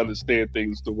not really understand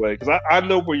things the way, because I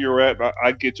know where you're at.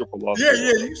 I get your philosophy.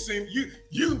 Yeah.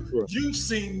 You've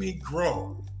seen me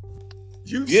grow.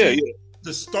 You've seen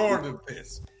the start of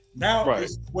this. Now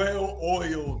it's well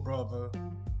oiled, brother.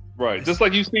 Right. Just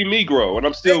like you see me grow, and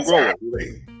I'm still growing.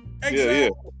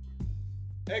 Exactly.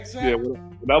 Exactly. Yeah,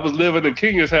 when I was living in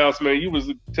Kenya's house, man, you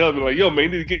was telling me like, "Yo, man,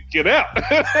 you need to get out."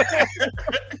 Like,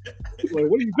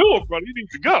 what are you doing, brother? You need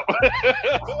to go.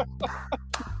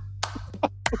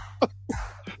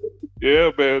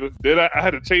 Yeah, man. Then I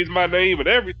had to change my name and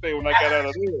everything when I got out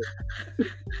of there.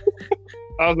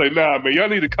 I was like, "Nah, man, y'all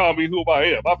need to call me who I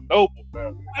am. I'm noble,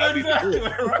 man. I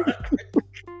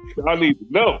need to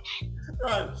know."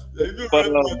 Right. But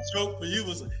joke for you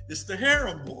was it's the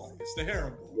harem boy. It's the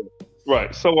harem boy.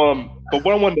 Right. So, but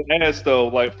what I wanted to ask though,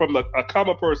 like from a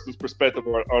common person's perspective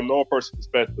or a normal person's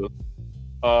perspective,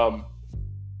 our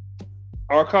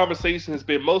conversation has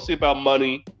been mostly about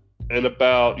money and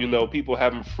about, people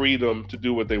having freedom to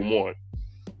do what they want.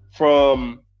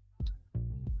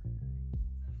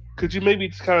 Could you maybe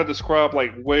kind of describe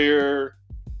like where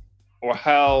or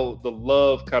how the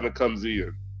love kind of comes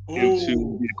into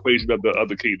the equation of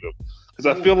the kingdom? Because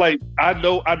I feel like I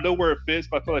know where it fits,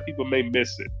 but I feel like people may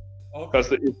miss it.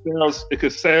 Because it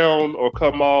could sound or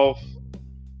come off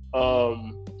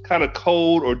kind of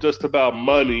cold or just about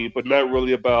money, but not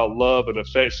really about love and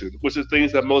affection, which is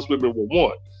things that most women would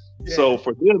want. Yeah. So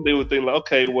for them, they would think like,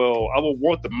 okay, well, I would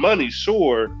want the money,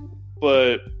 sure,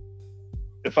 but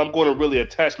if I'm going to really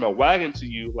attach my wagon to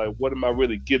you, like, what am I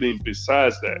really getting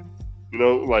besides that?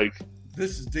 Like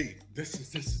this is deep. This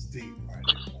is deep,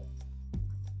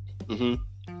 right?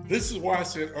 This is why I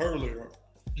said earlier,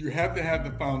 you have to have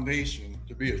the foundation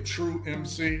to be a true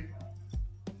MC,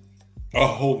 a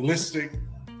holistic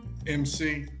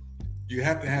MC. You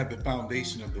have to have the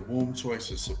foundation of the womb choice,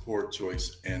 the support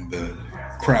choice, and the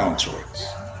crown choice.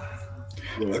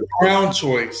 Yeah. The crown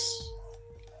choice,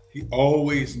 he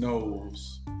always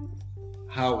knows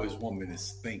how his woman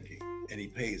is thinking, and he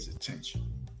pays attention,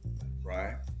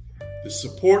 right? The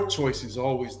support choice is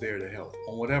always there to help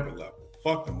on whatever level.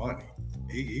 Fuck the money.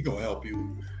 He gonna help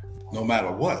you no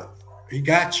matter what. He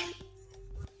got you.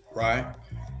 right?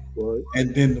 Right.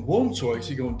 And then the womb choice,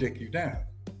 he's gonna dick you down.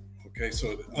 Okay,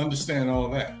 so understand all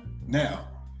that. Now,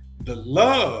 the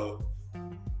love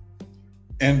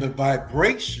and the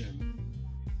vibration,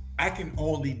 I can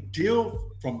only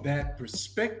deal from that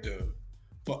perspective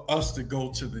for us to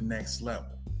go to the next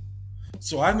level.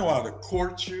 So I know how to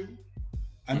court you.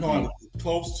 I know how to get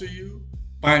close to you,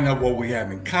 find out what we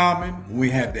have in common. When we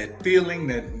have that feeling,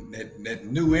 that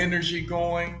new energy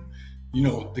going,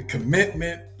 the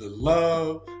commitment, the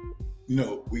love,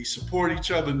 we support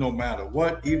each other no matter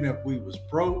what, even if we was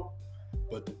broke.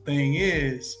 But the thing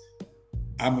is,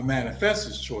 I'm a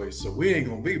manifestor's choice, so we ain't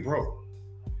gonna be broke.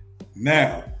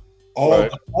 Now, all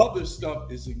the other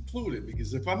stuff is included,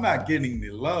 because if I'm not getting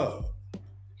the love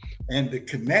and the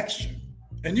connection,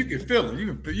 and you can feel it,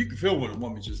 you can feel when a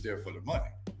woman's just there for the money.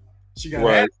 She got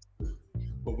attitude,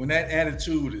 but when that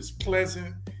attitude is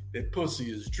pleasant, that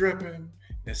pussy is dripping,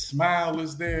 that smile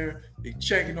is there, they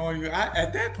checking on you.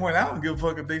 At that point, I don't give a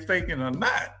fuck if they faking or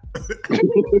not. You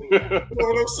know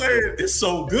what I'm saying? It's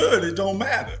so good, it don't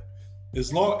matter.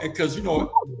 As long, because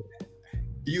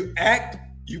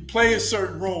you play a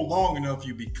certain role long enough,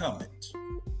 you become it,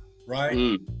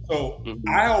 right? So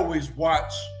I always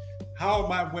watch, how are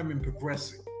my women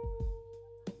progressing?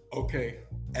 Okay,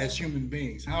 as human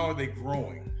beings, how are they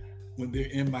growing when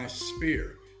they're in my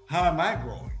sphere? How am I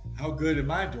growing? How good am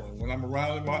I doing? When I'm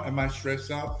around, am I stressed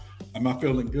out? Am I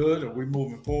feeling good? Are we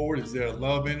moving forward? Is there a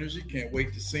love energy? Can't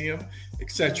wait to see them,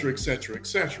 et cetera, et cetera, et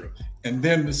cetera. And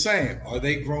then the same, are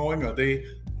they growing? Are they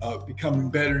becoming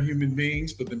better human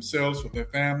beings for themselves, for their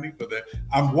family,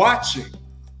 I'm watching.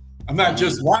 I'm not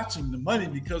just watching the money,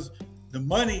 because the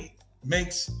money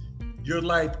makes your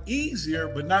life easier,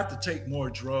 but not to take more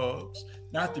drugs,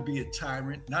 not to be a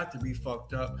tyrant, not to be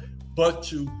fucked up, but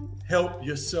to help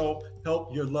yourself,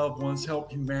 help your loved ones,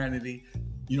 help humanity,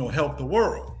 help the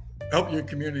world, help your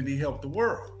community, help the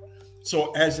world.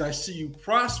 So as I see you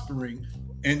prospering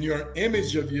and your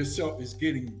image of yourself is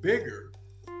getting bigger,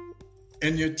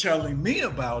 and you're telling me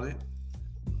about it,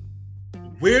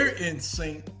 we're in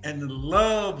sync, and the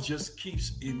love just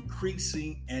keeps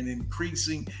increasing and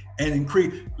increasing and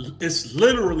increasing. It's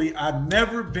literally, I've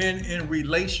never been in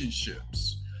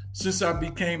relationships since I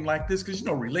became like this, because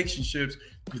relationships,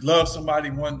 you love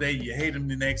somebody one day, you hate them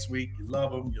the next week, you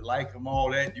love them, you like them, all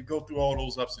that. You go through all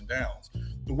those ups and downs.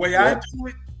 The way I do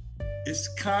it is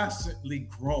constantly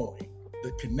growing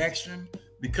the connection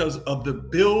because of the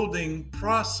building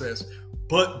process,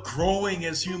 but growing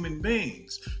as human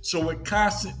beings. So we're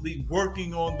constantly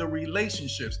working on the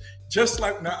relationships. Just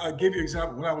like, now I'll give you an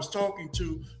example. When I was talking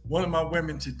to one of my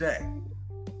women today,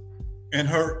 and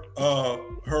her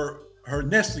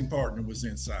nesting partner was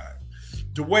inside,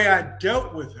 the way I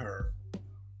dealt with her,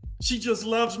 she just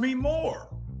loves me more.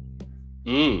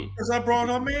 Because I brought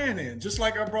her man in, just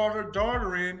like I brought her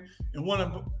daughter in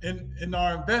in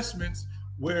our investments,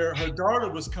 where her daughter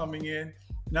was coming in,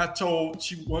 and I told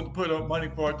she wanted to put up money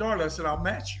for her daughter. I said, I'll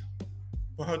match you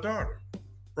for her daughter,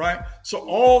 right? So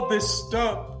all this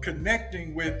stuff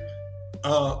connecting with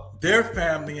their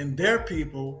family and their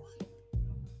people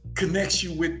connects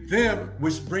you with them,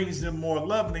 which brings them more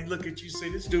love. And they look at you and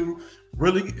say, this dude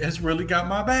has really got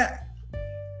my back,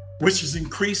 which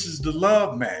increases the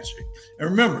love magic. And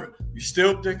remember, you're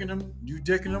still dicking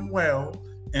them well.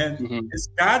 And it's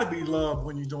got to be love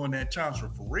when you're doing that tantra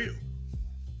for real.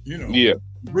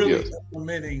 Really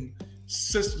implementing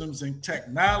systems and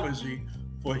technology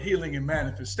for healing and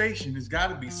manifestation. There's got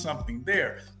to be something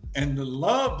there. And the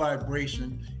love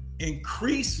vibration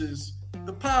increases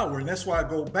the power. And that's why I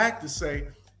go back to say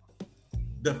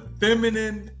the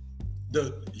feminine,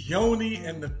 the yoni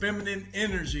and the feminine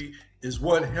energy is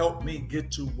what helped me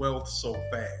get to wealth so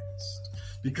fast.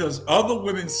 Because other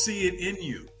women see it in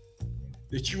you,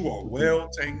 that you are well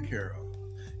taken care of.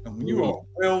 And when you are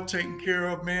well taken care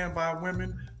of, man, by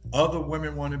women, other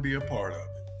women want to be a part of it,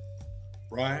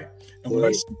 right? And when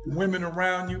I see women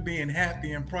around you being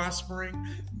happy and prospering,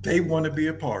 they want to be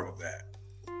a part of that.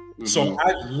 So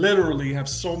I literally have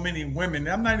so many women,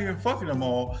 I'm not even fucking them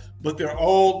all, but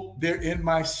they're in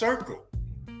my circle.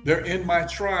 They're in my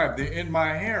tribe. They're in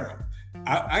my harem.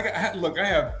 I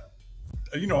have,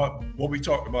 what we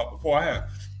talked about before, I have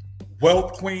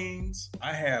wealth queens,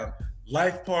 I have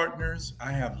life partners,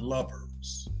 I have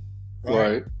lovers,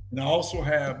 right? And I also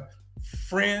have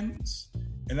friends,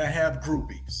 and I have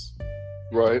groupies,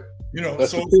 right?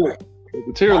 That's so the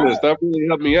materialist. That really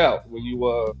helped me out when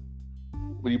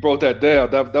you broke that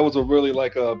down. That was a really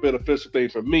a beneficial thing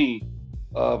for me.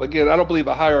 Again, I don't believe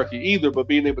a hierarchy either, but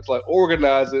being able to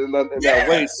organize it in that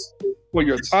way for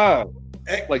your time,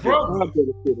 your time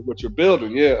benefit of what you're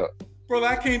building, Brother,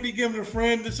 I can't be giving a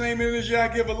friend the same energy I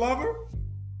give a lover.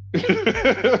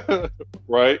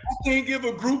 Right. I can't give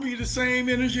a groupie the same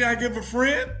energy I give a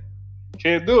friend.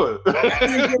 Can't do it.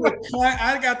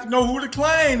 I got to know who the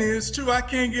client is too. I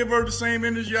can't give her the same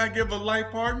energy I give a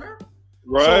life partner.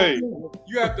 Right. So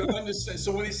you have to understand.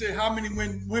 So when he said, how many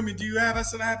women do you have? I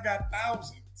said, I've got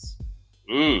thousands.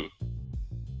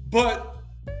 But,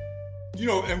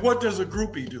 and what does a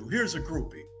groupie do? Here's a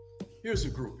groupie.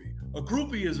 A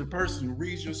groupie is a person who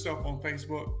reads your stuff on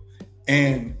Facebook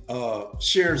and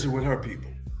shares it with her people.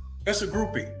 That's a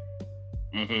groupie.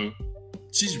 Mm-hmm.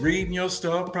 She's reading your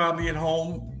stuff, probably at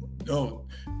home,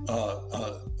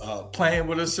 playing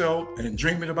with herself and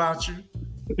dreaming about you.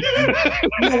 And,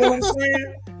 you know what I'm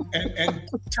saying? And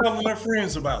telling her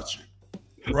friends about you.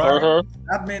 Right? Uh-huh.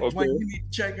 I meant Dwayne, you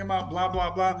need to check him out, blah, blah,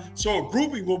 blah. So a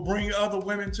groupie will bring other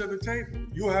women to the table.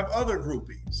 You'll have other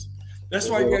groupies. That's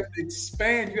why you have to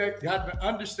expand. You got to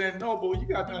understand, you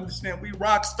got to understand we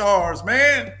rock stars,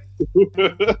 man.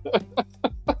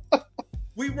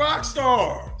 We rock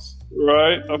stars.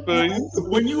 Right, I feel you.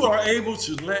 When you are able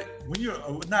to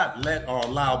not let or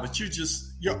allow, but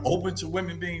you're open to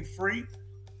women being free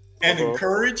and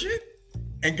encourage it,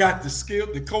 and got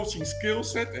the coaching skill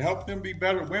set to help them be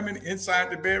better women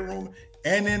inside the bedroom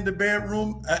and in the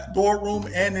boardroom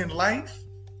and in life,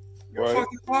 you're a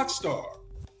fucking rock star.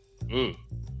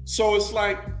 So it's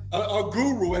like a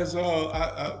guru, as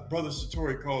Brother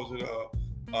Satori calls it,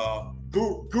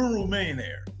 guru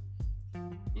millionaire.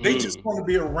 They just want to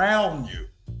be around you.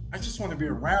 I just want to be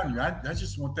around you. I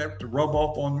just want that to rub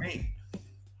off on me.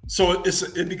 So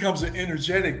it becomes an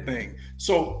energetic thing.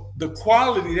 So the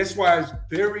quality, that's why it's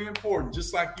very important,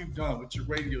 just like you've done with your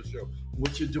radio show,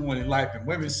 what you're doing in life, and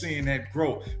women seeing that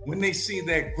growth. When they see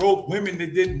that growth, women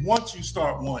that didn't want you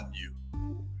start wanting you.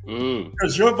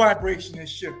 Because your vibration has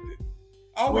shifted.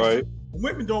 When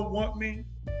women don't want me,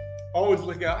 I always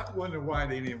look out, I wonder why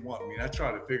they didn't want me. And I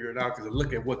try to figure it out because I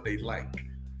look at what they like.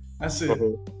 I said,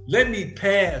 let me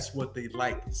pass what they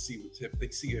like and see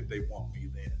if they want me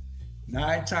then.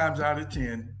 9 times out of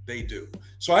 10, they do.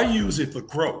 So I use it for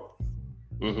growth.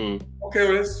 Okay,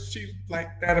 well, she's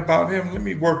like that about him. Let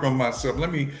me work on myself.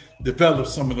 Let me develop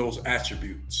some of those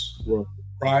attributes.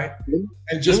 Right?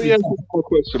 And just let me ask you one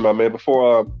question, my man,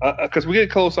 before because we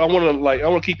get close. I want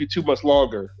to keep you too much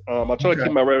longer. I try to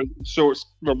keep my shorts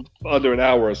under an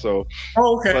hour or so.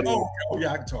 Okay. I can talk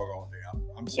all day.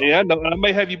 I'm sorry. Yeah, I know. I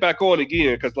may have you back on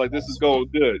again because this is going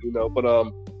good,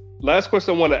 But last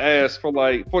question I want to ask for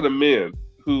the men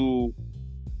who,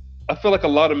 I feel like a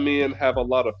lot of men have a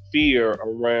lot of fear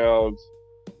around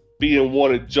being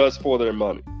wanted just for their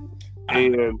money,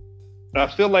 and I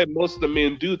feel like most of the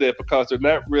men do that because they're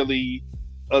not really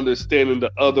understanding the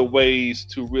other ways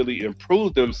to really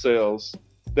improve themselves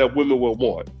that women will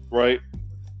want, right?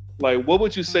 Like, what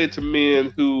would you say to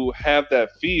men who have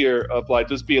that fear of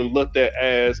just being looked at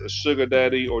as a sugar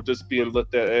daddy or just being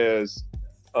looked at as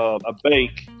a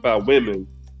bank by women?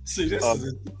 See, this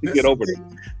is get over it.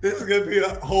 This is going to be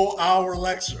a whole hour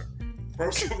lecture.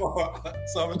 First of all,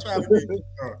 so I'm trying to keep it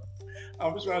short.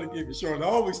 I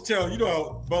always tell,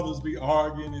 how brothers be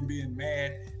arguing and being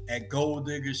mad at gold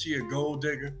digger. She a gold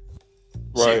digger.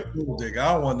 Right. She a gold digger.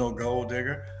 I don't want no gold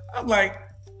digger. I'm like,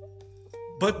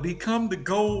 but become the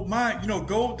gold mine.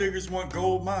 Gold diggers want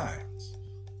gold mines.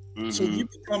 So you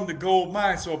become the gold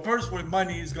mine. So a person with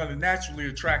money is going to naturally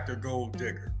attract a gold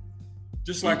digger.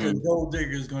 Just like a gold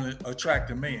digger is going to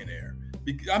attract a millionaire.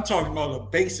 I'm talking about a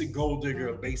basic gold digger,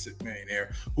 a basic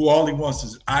millionaire, who all he wants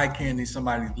is eye candy,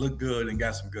 somebody look good and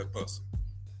got some good pussy.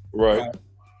 Right.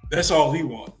 That's all he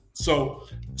wants. So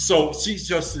she's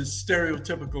just as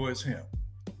stereotypical as him.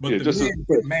 But the men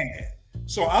get mad.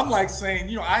 So I'm like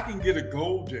saying, I can get a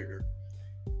gold digger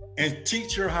and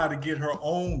teach her how to get her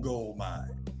own gold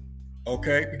mine.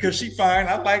 Okay? Because she fine.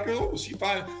 I like her. She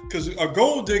fine. Because a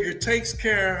gold digger takes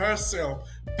care of herself,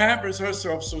 pampers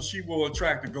herself, so she will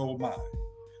attract a gold mine.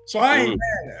 So I ain't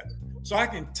mad at her. So I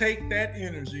can take that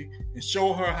energy and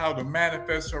show her how to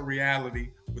manifest her reality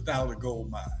without a gold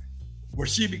mine, where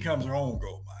she becomes her own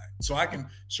gold mine. So I can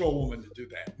show a woman to do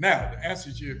that. Now, the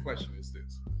answer to your question is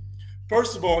this.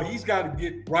 First of all, he's got to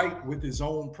get right with his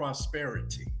own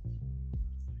prosperity.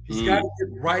 He's got to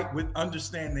get right with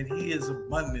understanding that he is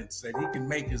abundance, that he can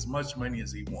make as much money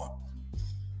as he wants.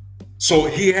 So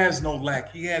he has no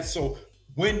lack. So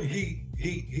when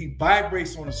he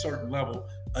vibrates on a certain level,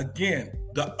 again,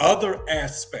 the other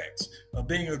aspects of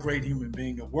being a great human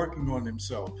being, of working on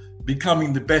himself,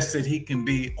 becoming the best that he can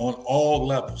be on all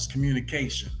levels,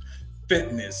 communication,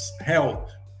 fitness, health,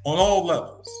 on all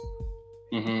levels.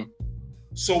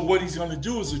 So what he's going to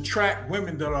do is attract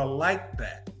women that are like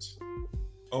that.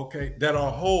 okay, that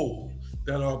are whole,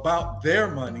 that are about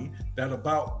their money, that are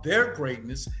about their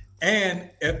greatness. And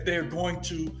if they're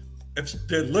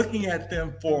looking at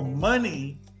them for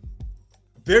money,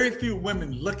 very few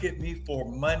women look at me for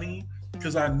money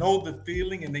because I know the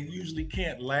feeling and they usually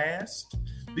can't last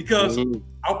because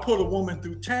I'll put a woman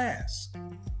through tasks.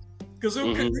 Because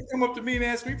they come up to me and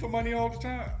ask me for money all the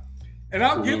time. And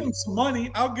I'll give them some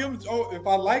money. I'll give them, if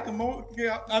I like them,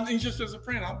 I mean, just as a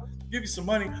friend, I'll give you some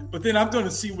money. But then I'm going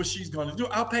to see what she's going to do.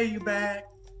 I'll pay you back.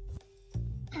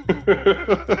 You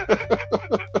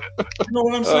know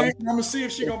what I'm saying? I'm going to see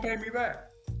if she's going to pay me back.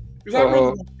 Because I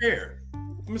really don't care.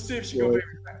 I'm going to see if she's going to pay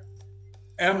me back.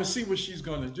 And I'm going to see what she's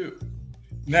going to do.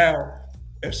 Now,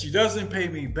 if she doesn't pay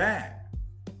me back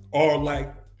or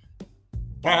like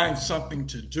find something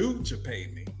to do to pay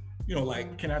me, you know,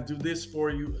 like, can I do this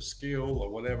for you, a skill or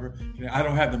whatever? I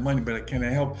don't have the money, but can I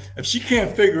help? If she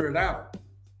can't figure it out,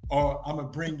 or I'm going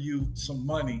to bring you some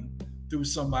money through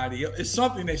somebody else, it's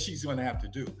something that she's going to have to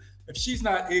do. If she's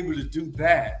not able to do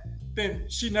that, then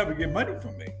she never get money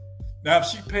from me. Now, if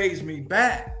she pays me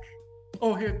back,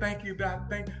 oh, here, thank you,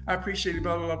 I appreciate it,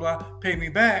 blah, blah, blah, blah, pay me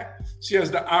back. She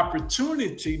has the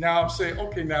opportunity. Now I'm saying,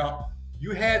 okay, now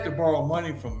you had to borrow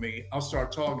money from me. I'll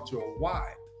start talking to her.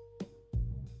 Why?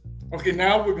 Okay,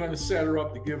 now we're going to set her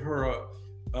up to give her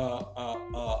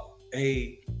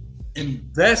a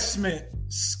investment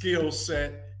skill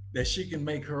set that she can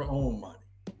make her own money,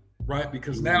 right?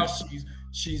 Because now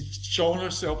she's shown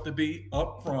herself to be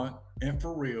upfront and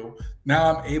for real.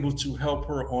 Now I'm able to help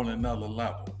her on another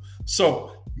level.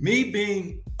 So me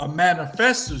being a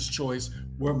manifestor's choice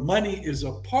where money is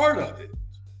a part of it,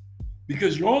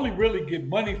 because you only really get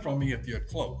money from me if you're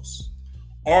close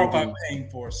or if I'm paying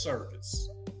for a service.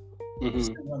 You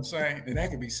see what I'm saying? And that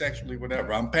could be sexually,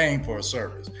 whatever. I'm paying for a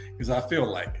service because I feel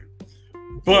like it.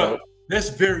 But that's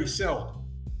very seldom.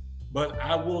 But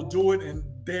I will do it and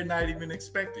they're not even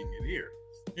expecting it.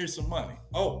 Here's some money.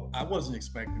 Oh, I wasn't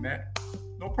expecting that.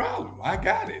 No problem. I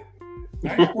got it.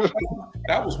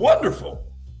 That was wonderful.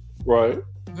 Right.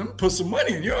 Put some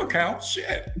money in your account.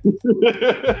 Shit.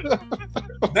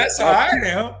 That's how I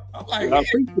am. I'm like, I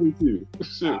appreciate you.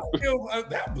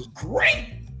 That was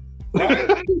great.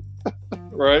 Right?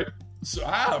 Right. So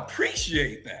I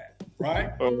appreciate that.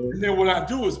 Right. And then what I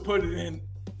do is put it in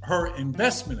her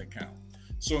investment account.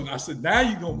 So I said, now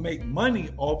you're going to make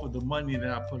money off of the money that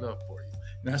I put up for you.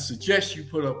 And I suggest you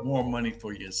put up more money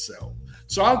for yourself.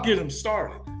 So I'll get them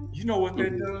started. You know what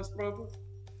that does, brother?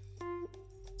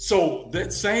 So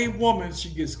that same woman, she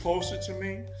gets closer to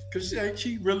me because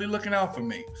she really looking out for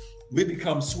me. We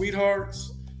become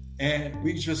sweethearts and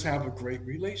we just have a great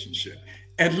relationship.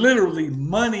 And literally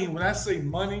money, when I say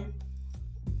money,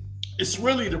 it's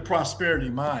really the prosperity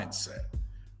mindset.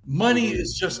 Money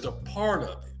is just a part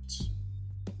of it.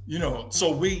 You know,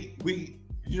 so I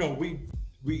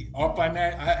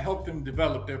help them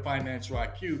develop their financial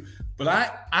IQ, but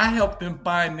I help them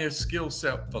find their skill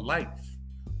set for life,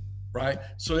 right?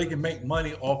 So they can make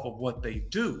money off of what they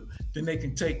do. Then they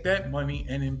can take that money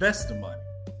and invest the money,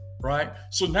 right?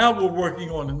 So now we're working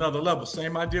on another level.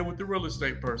 Same idea with the real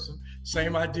estate person,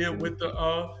 same idea with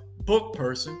the book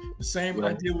person, the same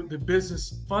idea with the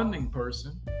business funding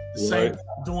person, the same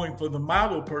I'm doing for the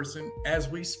model person as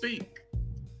we speak.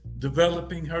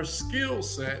 Developing her skill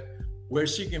set where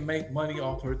she can make money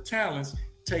off her talents,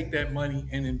 take that money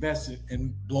and invest it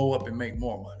and blow up and make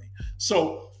more money.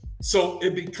 So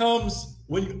it becomes,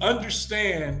 when you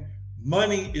understand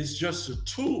money is just a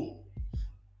tool,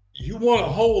 you want a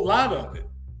whole lot of it.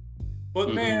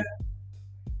 But man,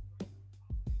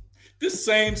 this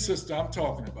same sister I'm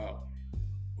talking about,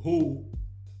 who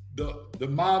the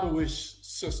model-ish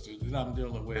sister that I'm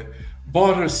dealing with,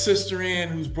 brought her sister in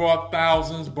who's brought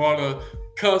thousands, brought a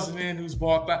cousin in who's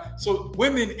bought thousands. So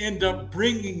women end up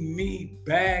bringing me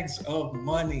bags of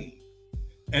money.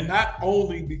 And not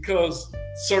only because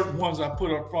certain ones I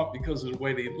put up front because of the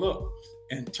way they look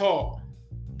and talk,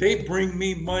 they bring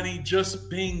me money just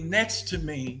being next to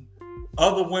me.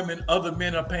 Other women, other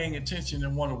men are paying attention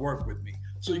and want to work with me.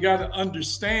 So you got to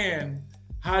understand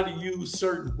how to use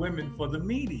certain women for the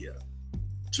media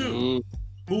too.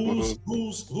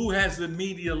 Who has the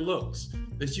media looks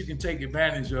that you can take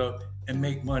advantage of and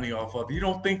make money off of? You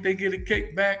don't think they get a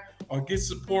kickback or get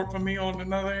support from me on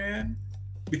another end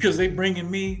because they bringing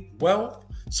me wealth?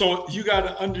 So you got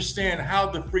to understand how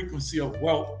the frequency of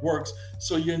wealth works.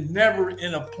 So you're never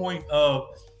in a point of,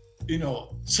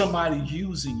 somebody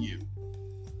using you.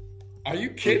 Are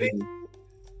you kidding?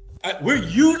 We're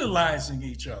utilizing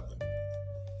each other.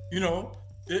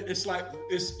 it's like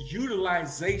it's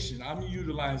utilization. I'm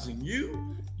utilizing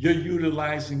you. You're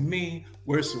utilizing me,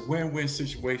 where it's a win-win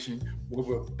situation where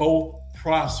we're both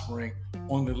prospering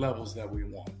on the levels that we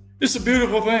want. It's a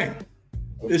beautiful thing.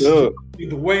 It's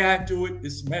the way I do it.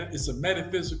 It's a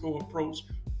metaphysical approach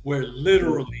where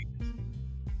literally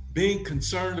being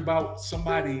concerned about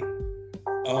somebody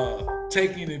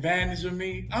taking advantage of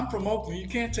me. I'm promoting. You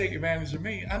can't take advantage of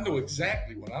me. I know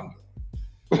exactly what I'm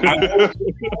doing. I know what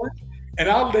you're doing, and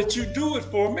I'll let you do it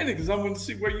for a minute because I want to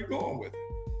see where you're going with it.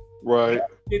 Right.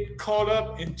 Get caught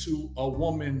up into a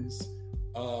woman's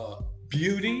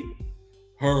beauty,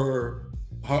 her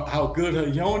how good her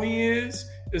yoni is.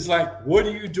 It's like, what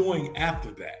are you doing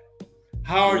after that?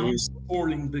 How are you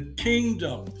supporting the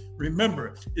kingdom?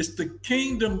 Remember, it's the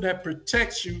kingdom that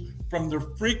protects you from the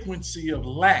frequency of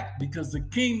lack, because the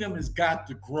kingdom has got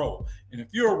to grow. And if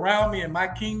you're around me and my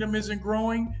kingdom isn't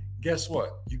growing, guess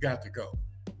what? You got to go.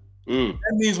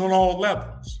 That means on all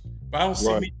levels. If I don't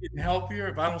see me getting healthier,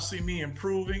 if I don't see me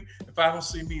improving, if I don't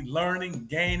see me learning,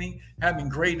 gaining, having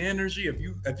great energy,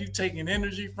 if you taking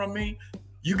energy from me,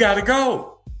 you got to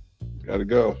go. Gotta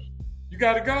go. You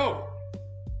got to go.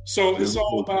 So it's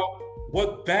all about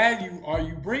what value are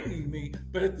you bringing me,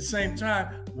 but at the same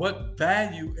time, what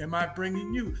value am I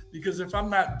bringing you? Because if I'm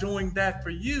not doing that for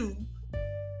you,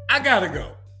 I got to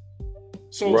go.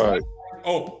 So it's like,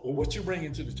 oh, well, what you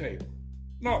bringing to the table?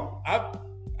 No,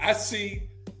 I see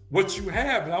what you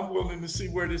have, and I'm willing to see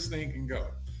where this thing can go.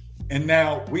 And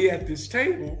now we at this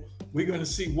table, we're going to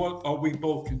see what are we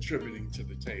both contributing to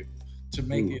the table to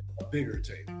make it a bigger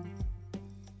table.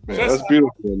 Man, so that's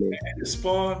beautiful, man. It's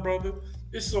fun, brother.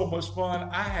 It's so much fun.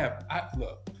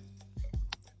 Look.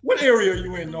 What area are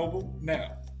you in, Noble,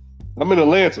 now? I'm in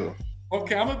Atlanta.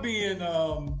 Okay, I'm gonna be in.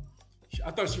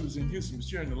 I thought she was in Houston,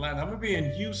 but you're in Atlanta. I'm gonna be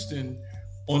in Houston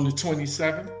on the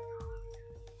 27th.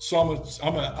 So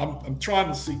I'm trying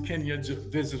to see Kenya,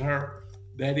 visit her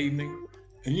that evening,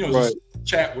 and just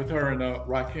chat with her and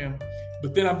Rakim.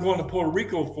 But then I'm going to Puerto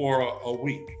Rico for a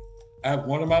week. I have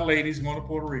one of my ladies going to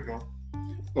Puerto Rico.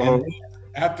 And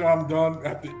after I'm done,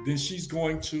 then she's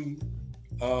going to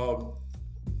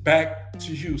back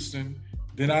to Houston.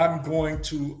 Then I'm going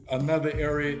to another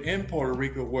area in Puerto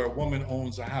Rico where a woman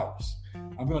owns a house.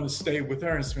 I'm going to stay with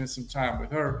her and spend some time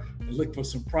with her and look for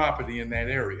some property in that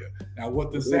area. Now,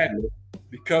 what does that do?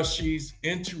 Because she's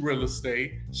into real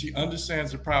estate, she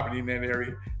understands the property in that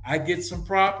area. I get some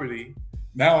property.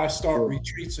 Now I start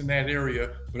retreats in that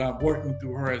area, but I'm working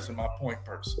through her as my point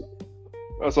person.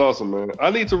 That's awesome, man.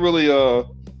 I need to really,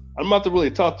 I'm about to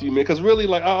really talk to you, man, because really,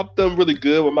 like, I've done really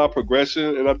good with my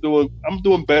progression, and I'm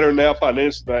doing better now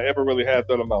financially than I ever really have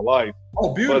done in my life.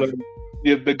 Oh, beautiful. But,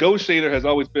 the negotiator has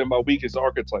always been my weakest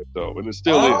archetype, though, and it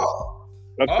still is.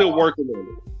 I'm still working on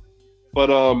it. But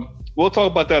we'll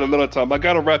talk about that another time. I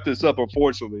got to wrap this up,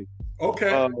 unfortunately.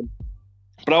 Okay.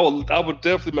 But I would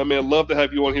definitely, my man, love to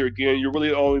have you on here again. You're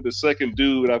really only the second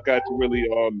dude I've got to really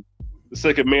the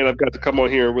second man I've got to come on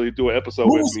here and really do an episode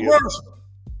with me.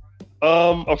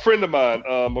 A friend of mine,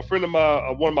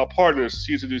 one of my partners,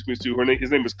 she introduced me to.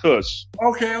 His name is Kush.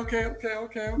 Okay. Yeah,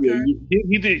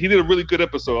 he did a really good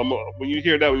episode. When you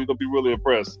hear that one, you're gonna be really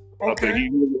impressed. Okay. I think he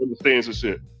really understands the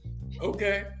shit.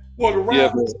 Okay. Well, the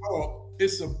round is called.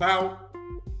 It's about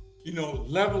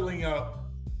leveling up.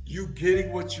 You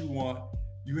getting what you want.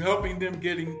 You helping them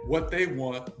getting what they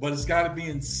want, but it's got to be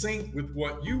in sync with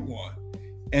what you want.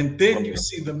 And then you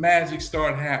see the magic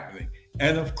start happening.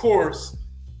 And of course,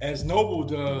 as Noble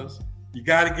does, you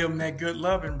got to give them that good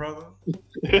loving, brother.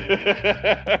 Hands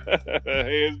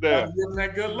down. Give them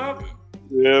that good loving.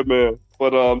 Yeah, man.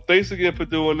 But thanks again for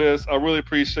doing this. I really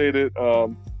appreciate it.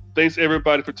 Thanks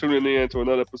everybody for tuning in to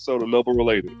another episode of Noble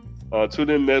Related. Tune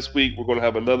in next week. We're going to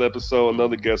have another episode,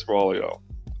 another guest for all of y'all.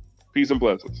 Peace and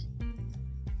blessings.